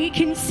 We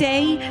can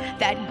say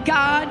that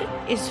God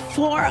is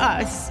for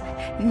us.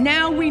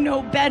 Now we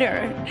know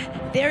better.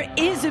 There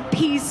is a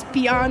peace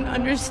beyond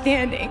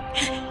understanding.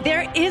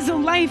 There is a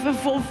life of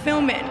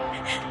fulfillment.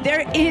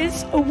 There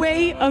is a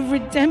way of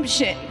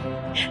redemption.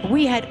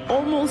 We had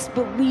almost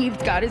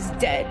believed God is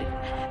dead.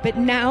 But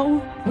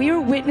now we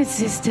are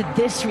witnesses to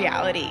this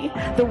reality.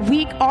 The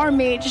weak are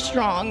made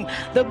strong.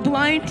 The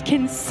blind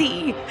can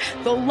see.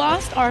 The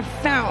lost are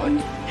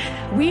found.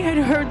 We had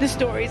heard the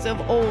stories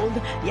of old.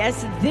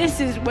 Yes, this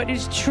is what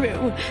is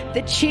true.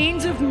 The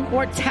chains of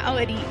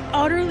mortality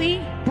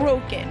utterly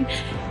broken.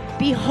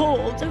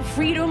 Behold,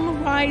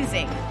 freedom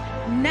rising.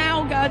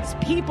 Now God's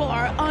people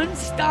are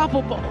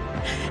unstoppable.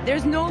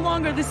 There's no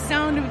longer the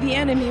sound of the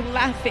enemy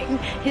laughing,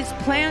 his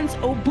plans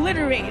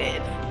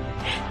obliterated.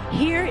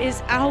 Here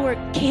is our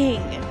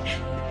King,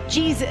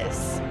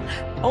 Jesus,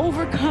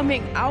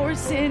 overcoming our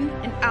sin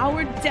and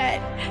our debt,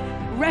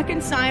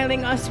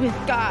 reconciling us with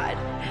God,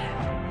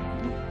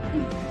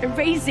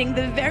 erasing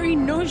the very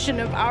notion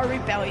of our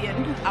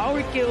rebellion,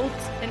 our guilt,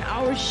 and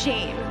our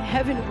shame.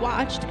 Heaven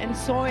watched and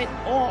saw it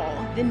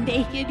all. The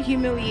naked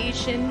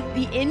humiliation,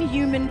 the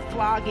inhuman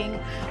flogging,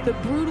 the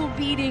brutal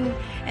beating,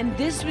 and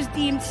this was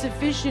deemed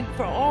sufficient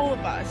for all of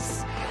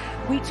us.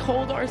 We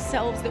told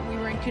ourselves that we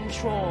were in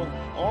control.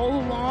 All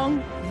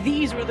along,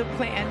 these were the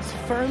plans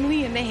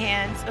firmly in the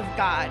hands of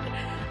God.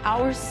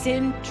 Our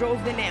sin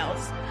drove the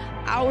nails.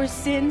 Our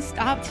sin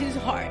stopped his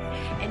heart.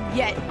 And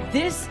yet,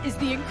 this is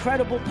the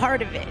incredible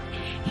part of it.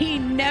 He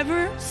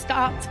never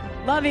stopped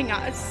loving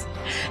us.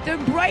 The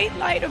bright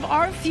light of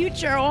our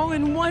future all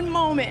in one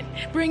moment,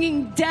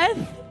 bringing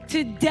death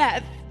to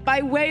death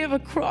by way of a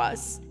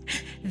cross.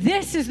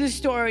 This is the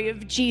story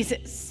of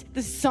Jesus,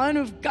 the Son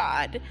of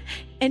God,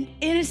 an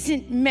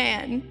innocent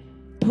man,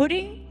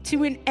 putting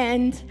to an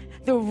end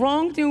the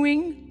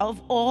wrongdoing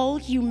of all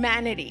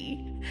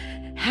humanity.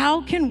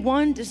 How can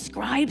one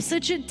describe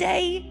such a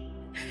day?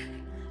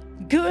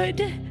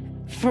 Good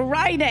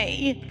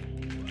Friday.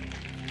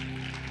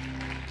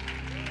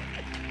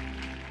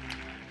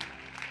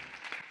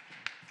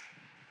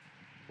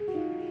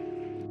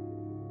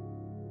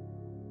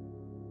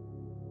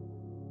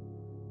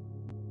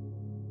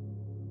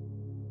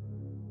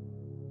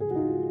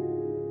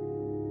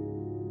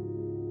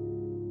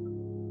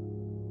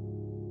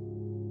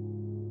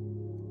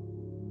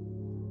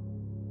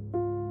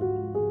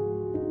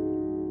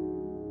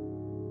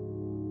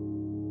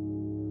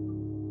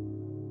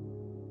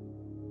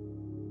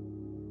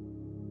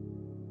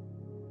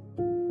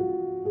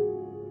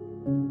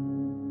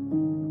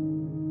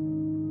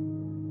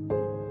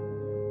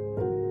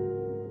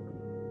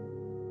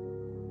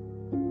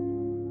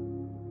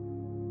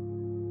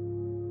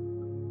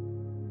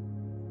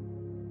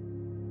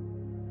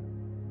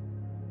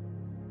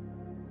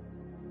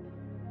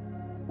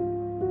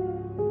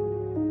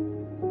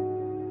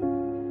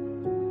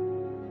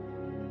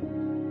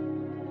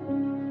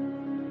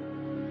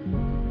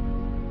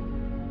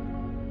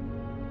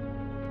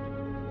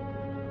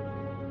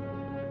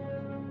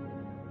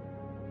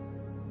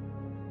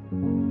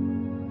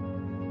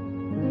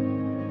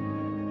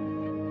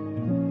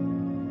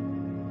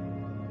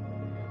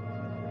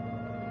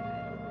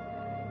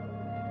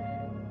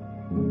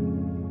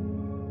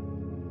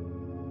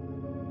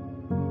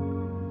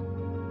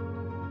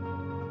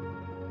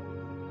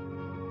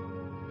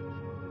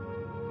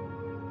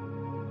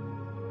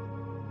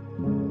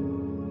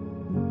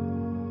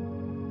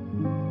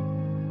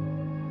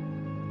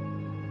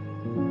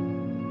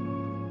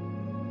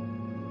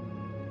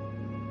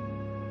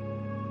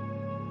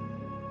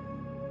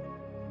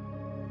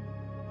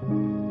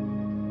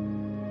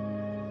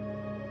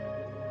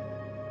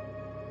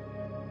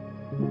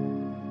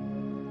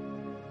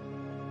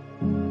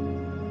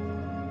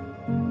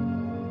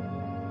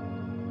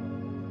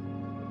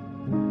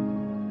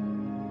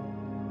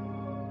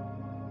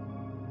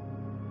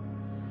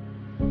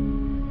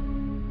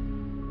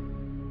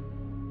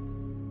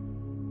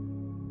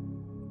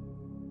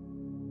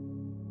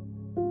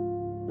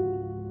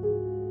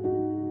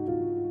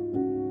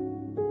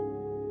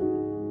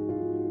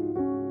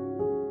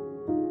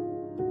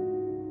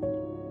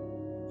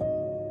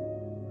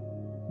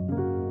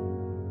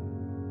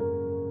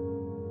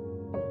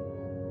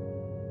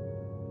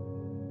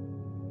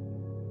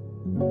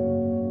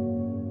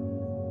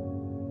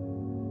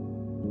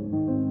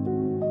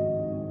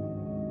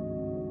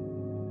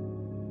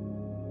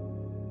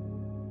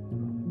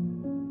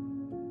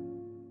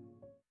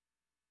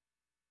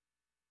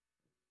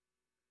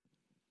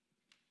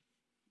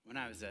 When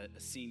I was a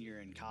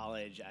senior in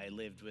college, I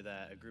lived with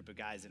a group of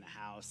guys in a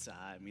house.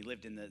 And we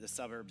lived in the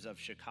suburbs of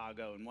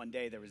Chicago. And one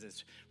day there was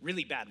this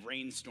really bad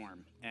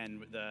rainstorm.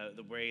 And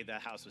the way the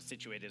house was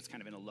situated was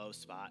kind of in a low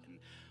spot. And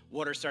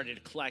water started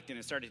to collect, and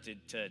it started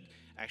to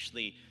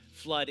actually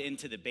flood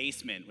into the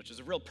basement, which was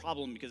a real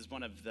problem because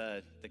one of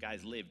the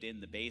guys lived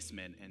in the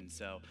basement. And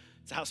so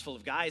it's a house full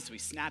of guys. So we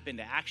snap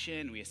into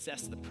action. We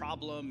assess the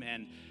problem,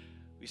 and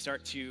we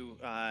start to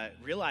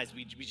realize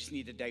we just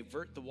need to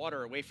divert the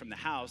water away from the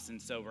house.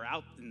 And so we're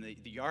out in the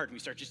yard, and we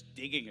start just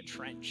digging a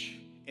trench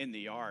in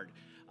the yard.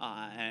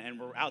 And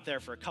we're out there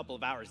for a couple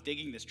of hours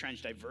digging this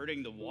trench,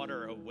 diverting the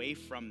water away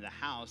from the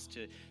house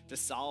to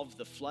solve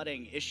the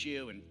flooding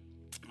issue. And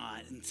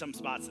In some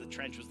spots, the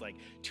trench was like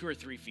 2 or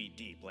 3 feet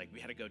deep. Like we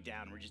had to go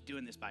down. We're just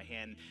doing this by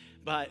hand.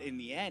 But in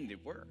the end,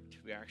 it worked.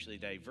 We actually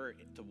divert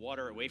the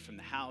water away from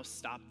the house,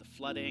 stop the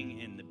flooding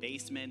in the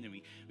basement, and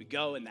we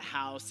go in the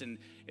house, and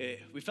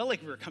we felt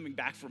like we were coming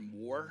back from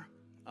war.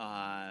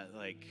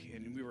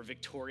 And we were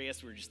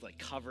victorious. We were just like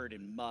covered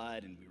in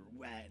mud, and we were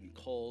wet and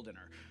cold, and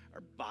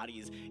our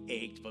bodies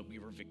ached, but we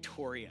were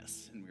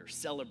victorious, and we were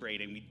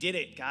celebrating. We did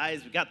it,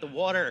 guys. We got the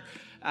water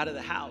out of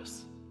the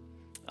house.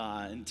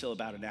 Until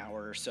about an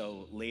hour or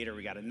so later,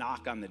 we got a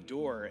knock on the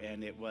door,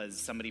 and it was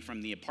somebody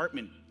from the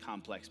apartment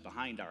complex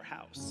behind our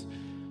house.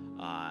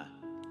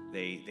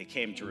 They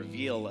came to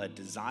reveal a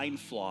design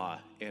flaw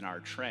in our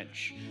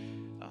trench,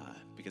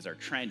 because our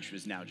trench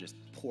was now just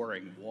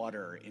pouring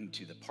water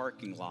into the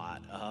parking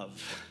lot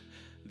of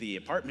the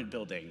apartment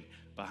building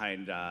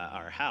behind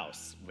our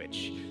house,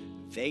 which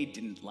they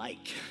didn't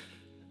like.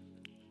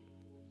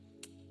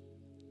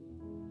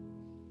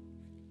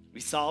 We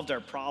solved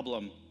our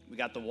problem. We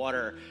got the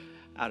water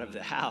out of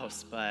the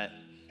house, but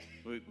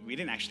we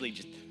didn't actually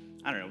just,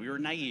 I don't know, we were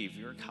naive.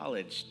 We were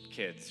college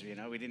kids, you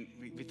know.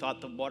 We thought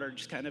the water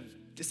just kind of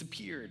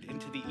disappeared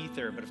into the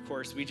ether, but of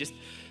course we just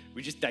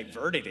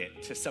diverted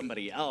it to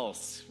somebody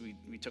else.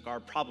 We took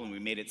our problem, we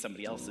made it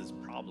somebody else's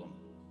problem.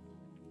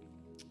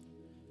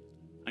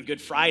 On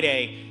Good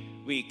Friday,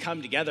 we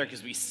come together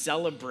because we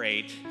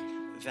celebrate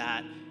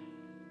that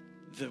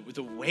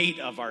the weight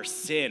of our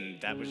sin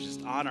that was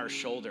just on our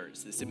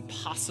shoulders, this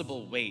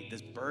impossible weight,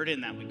 this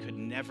burden that we could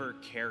never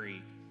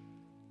carry,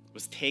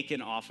 was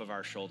taken off of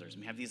our shoulders.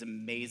 And we have these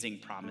amazing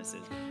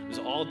promises. It was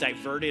all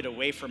diverted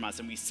away from us,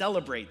 and we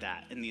celebrate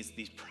that and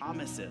these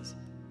promises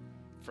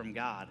from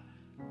God.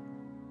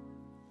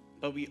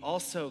 But we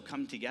also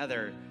come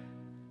together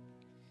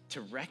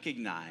to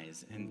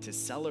recognize and to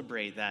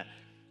celebrate that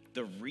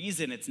the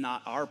reason it's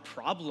not our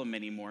problem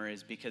anymore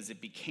is because it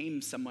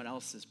became someone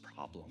else's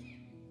problem.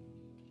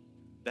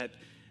 That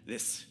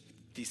these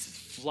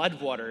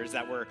floodwaters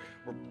that were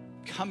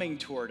coming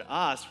toward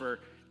us were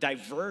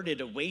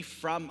diverted away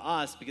from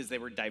us because they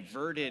were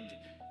diverted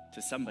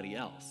to somebody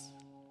else.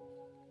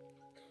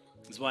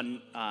 As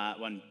one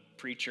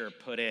preacher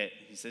put it,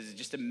 he says,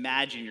 just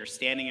imagine you're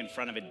standing in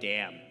front of a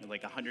dam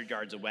like 100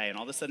 yards away, and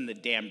all of a sudden the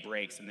dam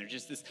breaks, and there's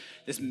just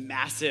this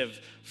massive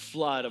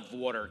flood of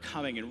water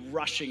coming and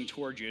rushing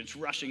towards you. It's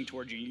rushing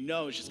towards you. You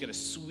know it's just going to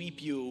sweep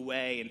you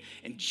away,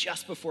 and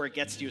just before it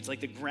gets to you, it's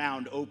like the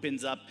ground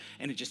opens up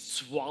and it just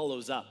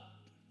swallows up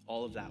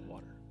all of that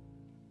water.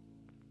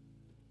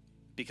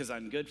 Because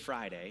on Good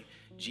Friday,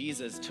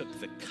 Jesus took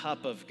the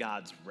cup of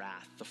God's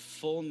wrath, the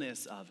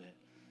fullness of it,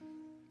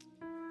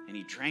 and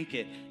he drank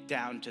it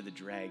down to the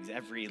dregs,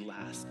 every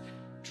last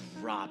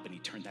drop, and he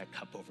turned that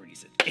cup over and he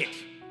said, "It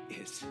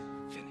is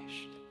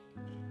finished."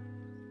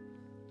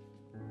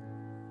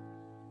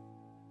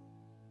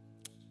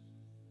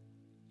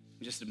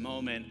 In just a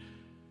moment,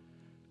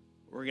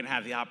 we're going to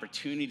have the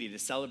opportunity to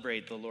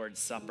celebrate the Lord's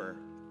Supper.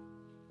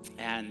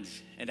 And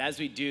as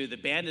we do, the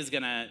band is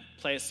going to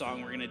play a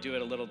song. We're going to do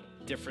it a little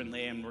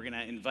differently, and we're going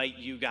to invite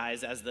you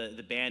guys, as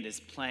the band is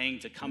playing,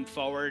 to come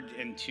forward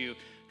and to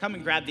come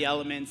and grab the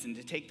elements and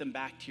to take them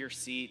back to your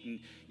seat.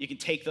 And you can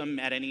take them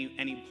at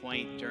any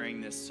point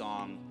during this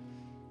song.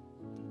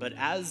 But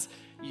as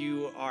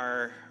you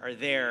are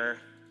there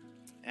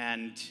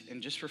and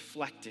just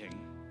reflecting,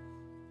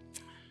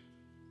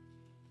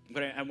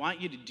 what I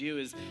want you to do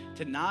is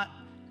to not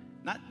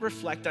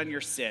reflect on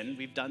your sin.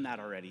 We've done that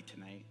already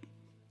tonight.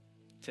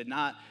 To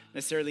not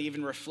necessarily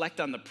even reflect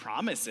on the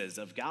promises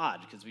of God,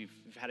 because we've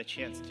had a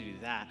chance to do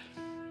that.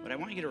 What I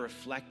want you to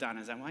reflect on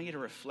is I want you to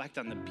reflect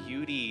on the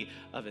beauty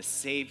of a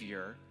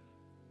Savior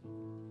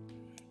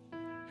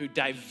who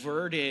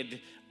diverted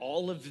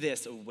all of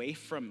this away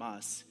from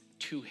us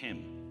to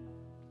him.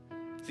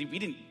 See, we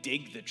didn't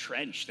dig the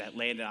trench that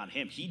landed on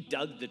him. He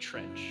dug the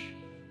trench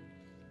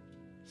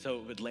so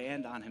it would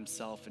land on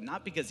himself, and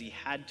not because he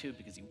had to,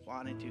 because he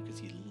wanted to, because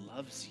he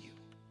loves you.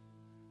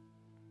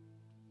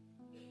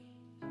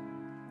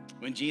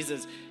 When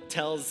Jesus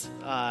tells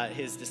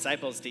his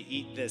disciples to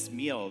eat this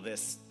meal,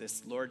 this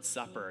Lord's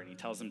Supper, and he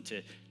tells them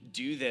to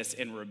do this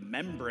in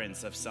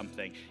remembrance of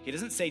something, he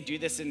doesn't say do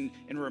this in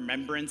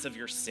remembrance of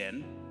your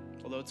sin,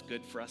 although it's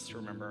good for us to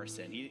remember our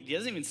sin. He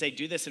doesn't even say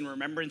do this in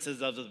remembrance of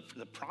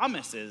the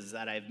promises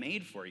that I've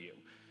made for you,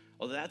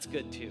 although that's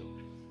good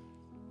too.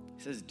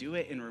 He says do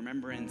it in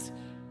remembrance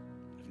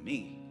of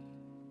me.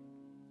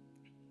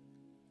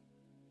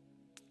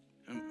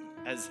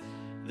 As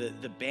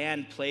the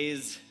band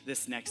plays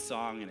this next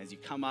song, and as you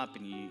come up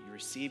and you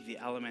receive the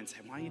elements,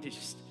 I want you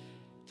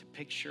to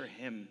picture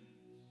him,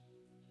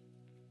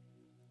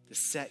 to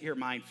set your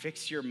mind,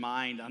 fix your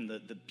mind on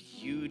the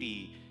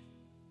beauty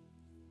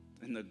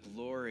and the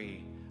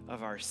glory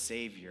of our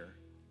Savior,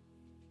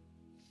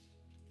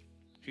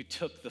 who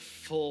took the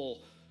full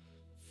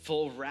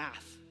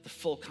wrath, the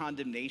full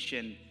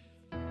condemnation,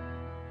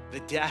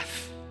 the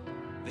death,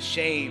 the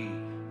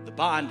shame, the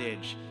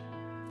bondage,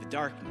 the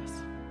darkness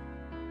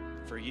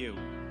for you.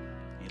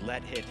 He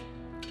let it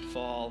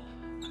fall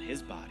on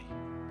his body.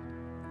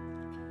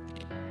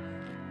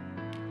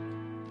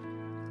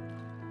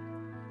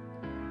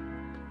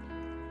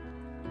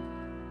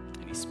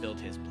 spilled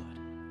his blood.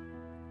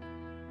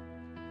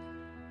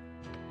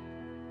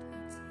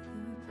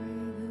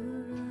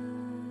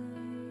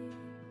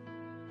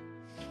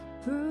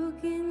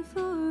 Broken for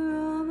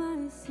all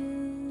my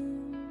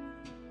sin,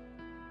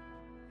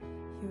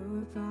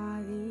 your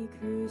body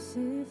crucified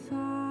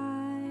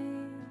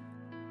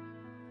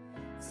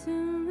to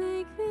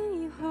make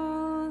me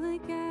whole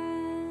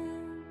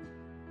again.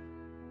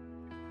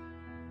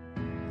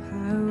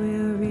 I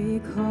will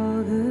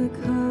recall the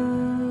cup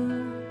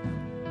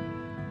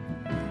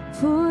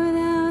poured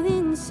out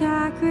in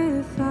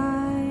sacrifice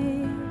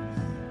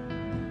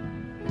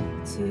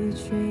to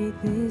trade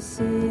the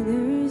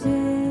sinners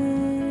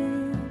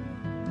in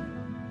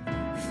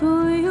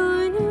for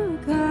your new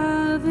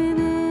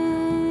covenant.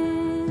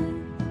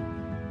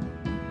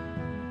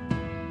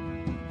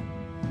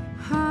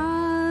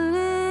 Hallelujah,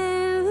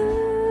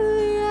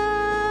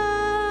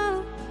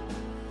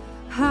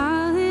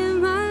 I'll live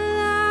my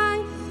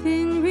life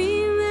in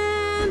remembrance.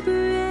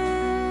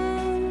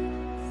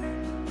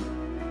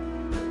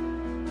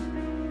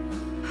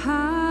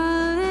 Hallelujah,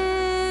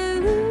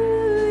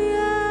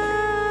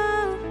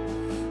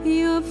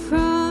 your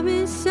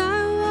promise I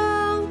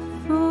won't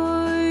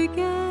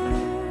forget.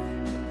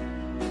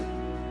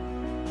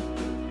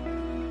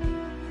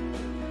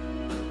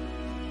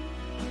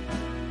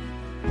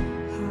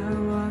 I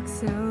walk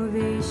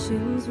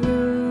salvation's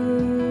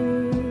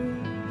road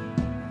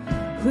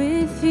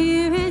with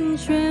fear and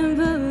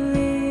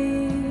trembling.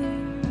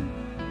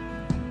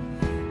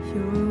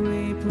 Your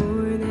way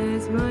born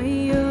as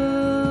my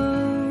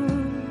own,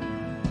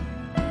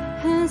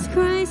 as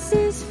Christ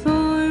is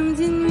formed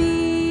in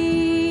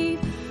me.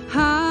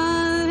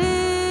 Hallelujah,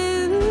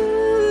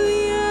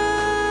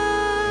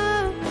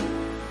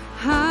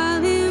 I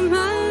live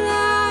my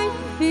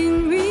life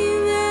in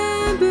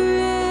remembrance.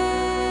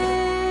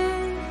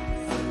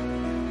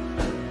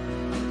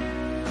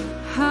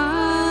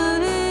 Hallelujah,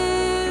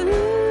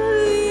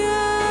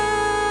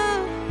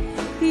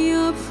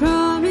 your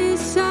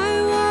promise I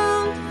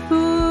won't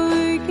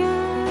forget.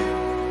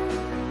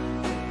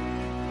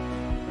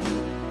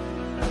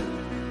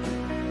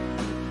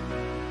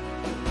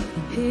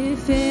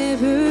 If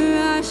ever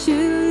I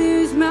should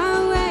lose my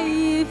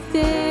way, if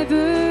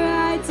ever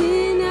I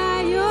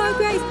deny your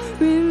grace,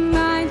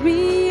 remind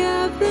me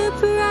of the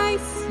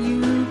price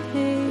you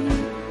paid.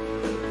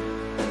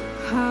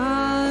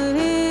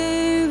 Hallelujah,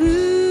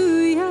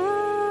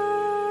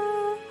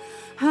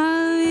 I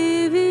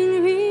live in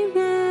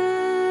remembrance.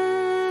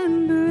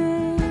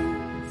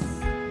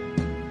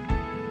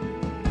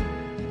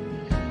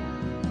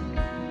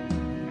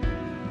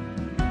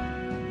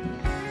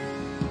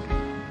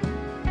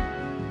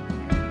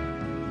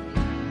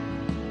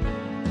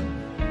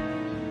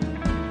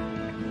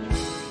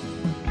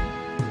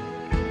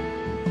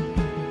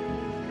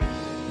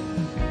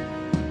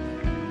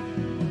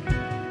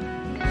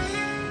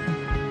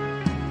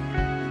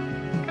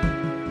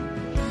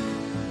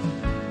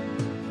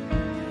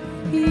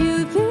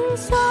 You've been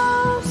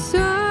so,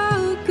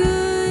 so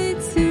good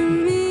to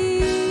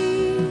me.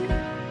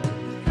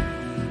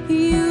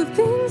 You've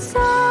been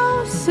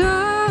so,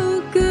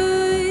 so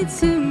good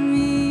to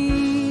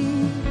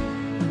me.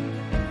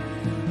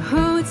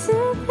 Oh, to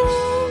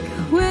think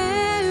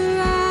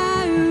where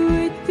I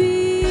would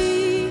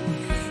be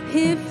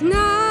if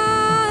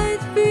not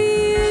for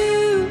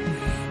you,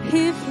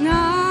 if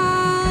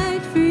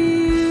not for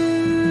you.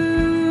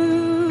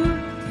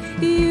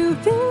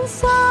 You've been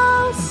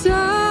so,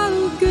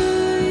 so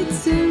good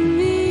to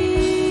me.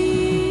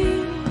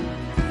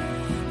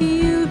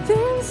 You've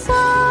been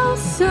so,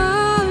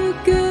 so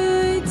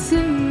good to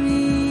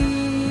me.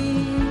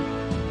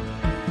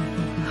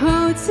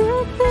 Oh, to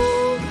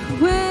think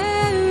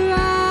where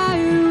I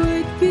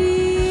would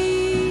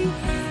be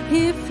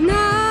if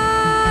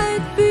not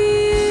for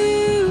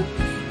you,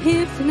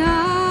 if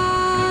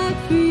not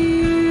for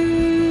you.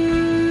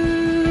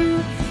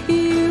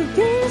 You've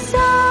been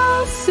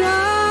so, so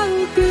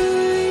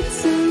good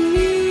to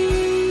me.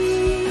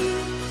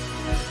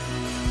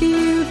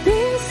 You've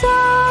been so,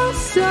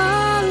 so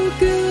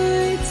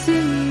good to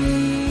me.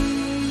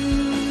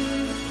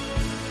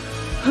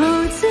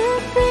 Oh, to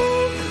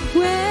think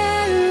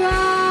where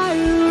I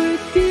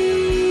would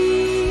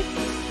be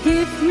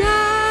if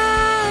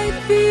not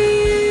for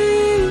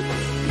you,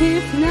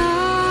 if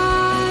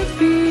not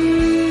for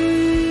you.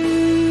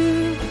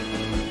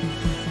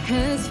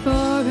 As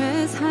far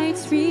as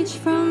heights reach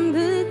from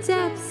the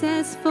depths,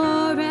 as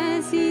far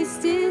as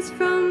east is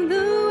from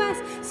the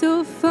west,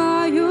 so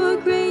far your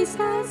grace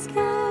has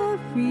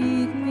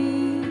carried me.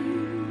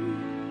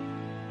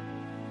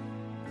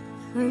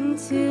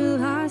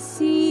 Until I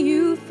see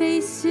you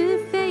face to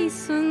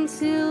face,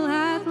 until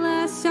at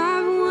last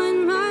I've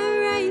won my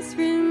race,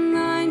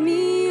 remind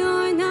me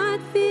you're not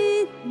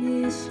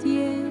finished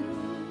yet.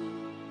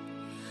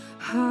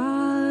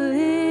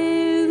 Hallelujah,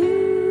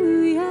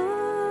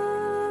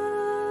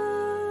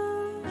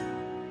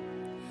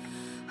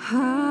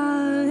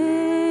 hallelujah,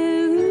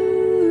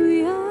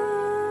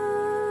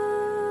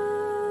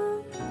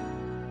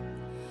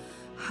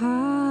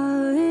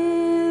 hallelujah,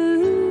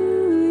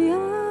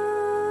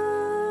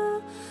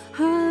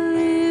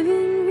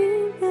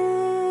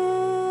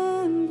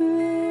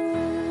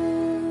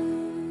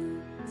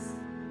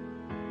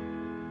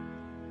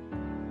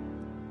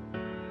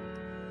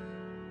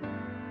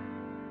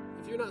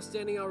 not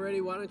standing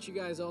already, why don't you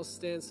guys all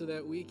stand so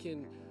that we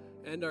can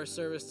end our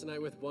service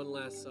tonight with one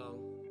last song.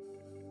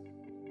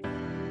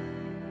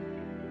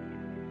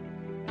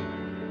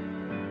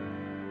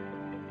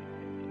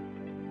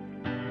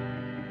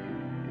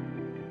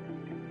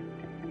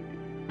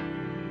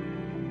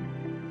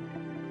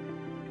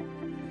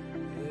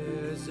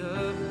 There's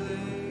a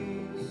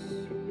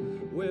place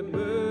where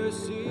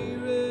mercy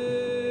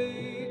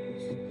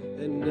reigns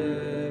and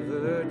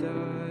never dies.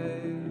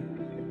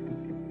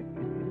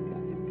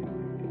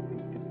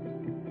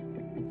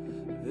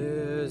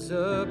 There's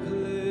a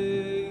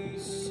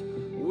place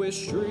where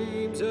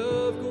streams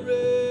of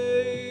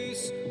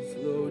grace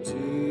flow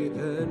deep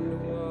and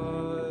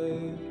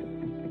wide,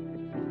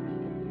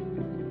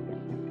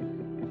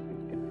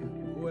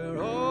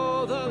 where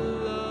all the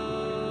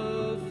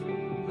love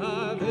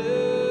I've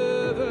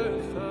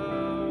ever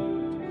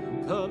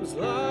found comes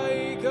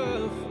like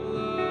a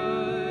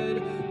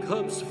flood,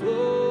 comes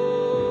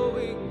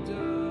flowing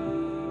down.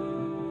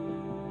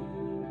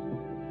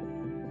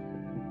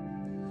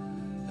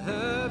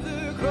 At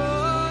the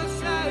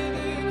cross,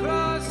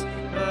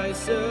 I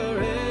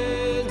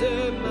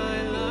surrender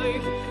my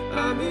life.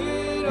 I'm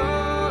in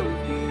all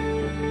of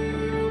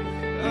you.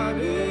 I'm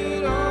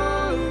in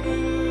all of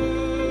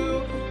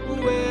you.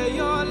 Where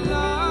your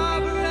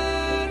love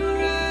ran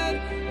red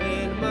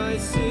and my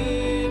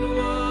sin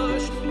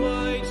washed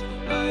white.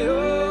 I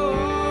owe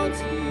all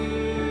to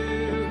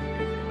you.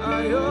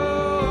 I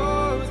owe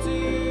all to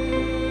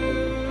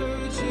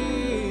you,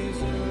 Jesus.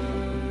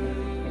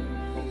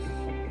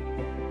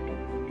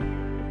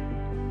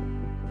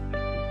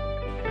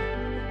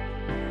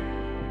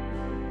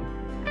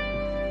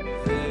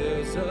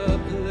 There's a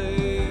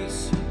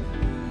place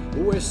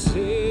where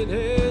sin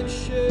and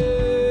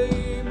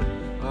shame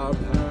are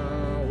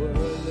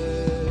powerless,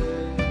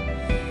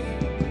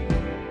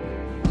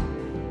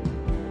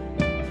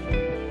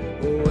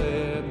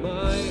 where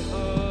my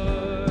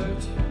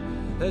heart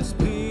has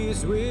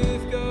peace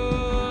with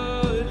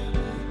God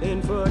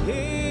and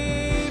forgiveness,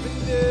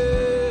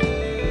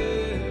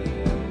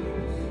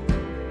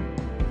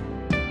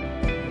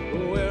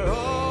 where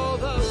all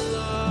the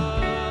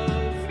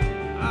love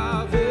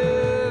I've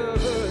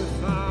ever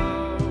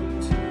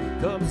found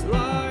comes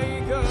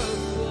like a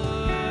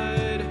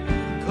flood,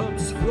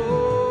 comes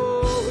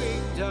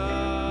flowing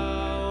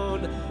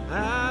down.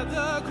 At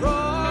the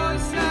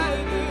cross,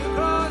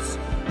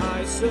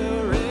 I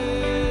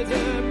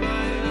surrender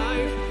my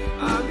life.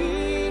 I'm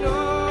in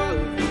all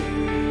of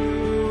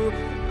you.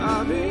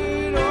 I'm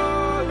in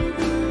all of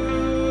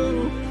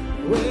you.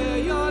 Where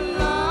your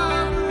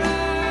love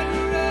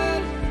ran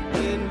red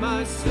and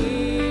my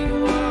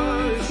sin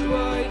washed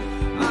white.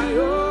 I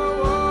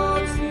owe all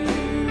to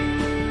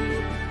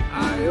you.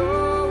 I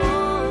owe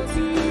all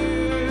to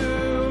you.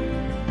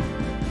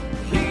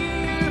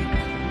 Here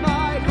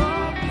my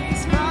hope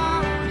is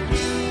found.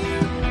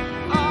 Here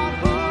on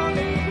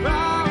holy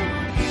ground.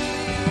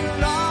 Here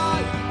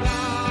I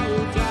bow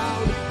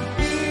down.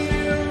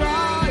 Here I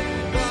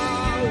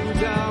bow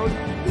down.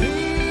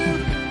 Here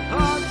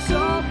arms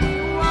open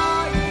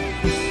wide.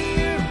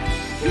 Here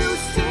you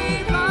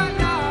save my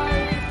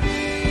life.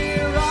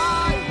 Here I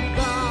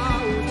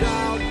bow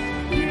down.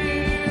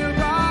 Here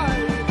I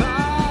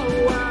bow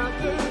at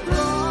the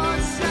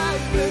cross.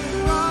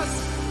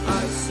 I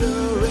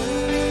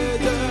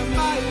surrender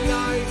my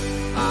life.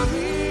 I'm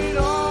in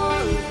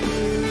all of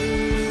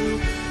you.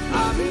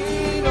 I'm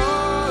in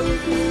all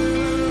of you.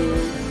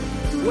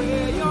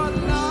 Where your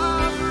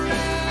love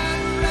ran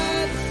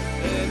red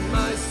and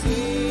my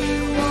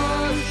sin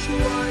washed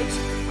white.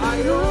 I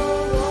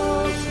owe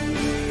all to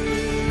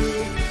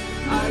you.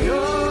 I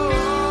owe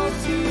all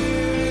to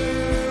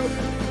you.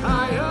 I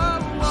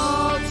owe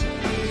all to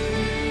you.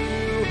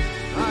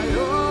 I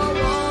owe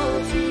all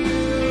to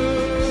you,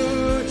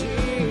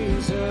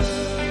 Jesus,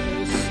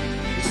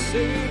 the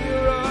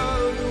Savior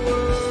of the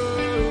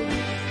world.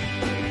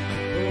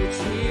 Oh,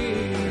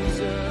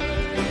 Jesus.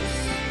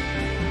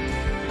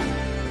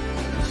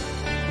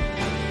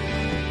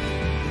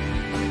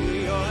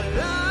 Your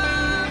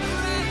love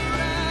ran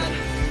red.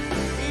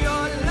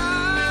 Your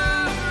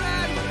love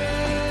ran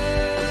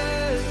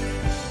red.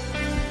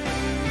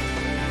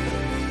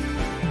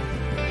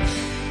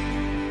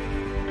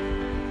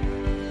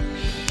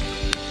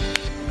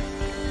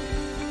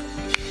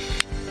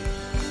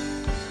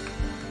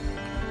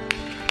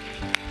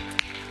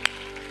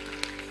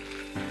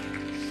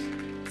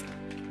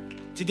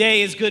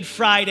 Today is Good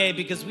Friday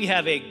because we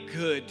have a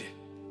good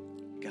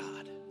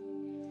God,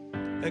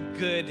 a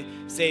good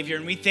Savior.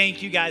 And we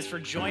thank you guys for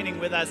joining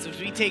with us as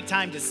we take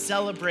time to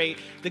celebrate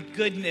the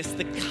goodness,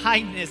 the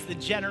kindness, the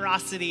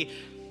generosity,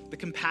 the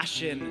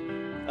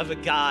compassion of a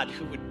God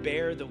who would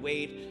bear the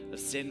weight of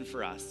sin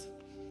for us.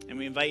 And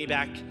we invite you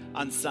back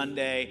on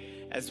Sunday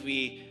as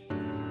we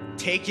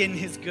take in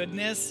his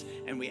goodness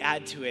and we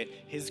add to it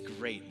his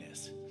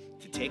greatness.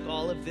 To take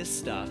all of this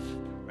stuff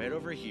right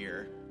over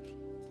here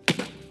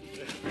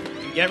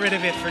and get rid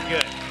of it for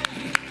good.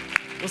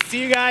 We'll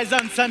see you guys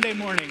on Sunday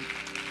morning.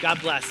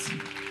 God bless.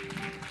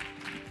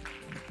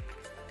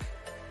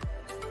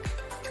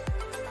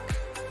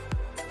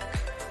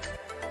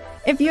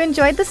 If you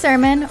enjoyed the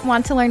sermon,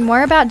 want to learn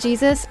more about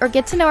Jesus, or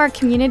get to know our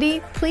community,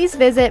 please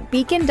visit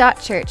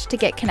beacon.church to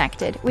get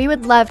connected. We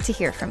would love to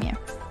hear from you.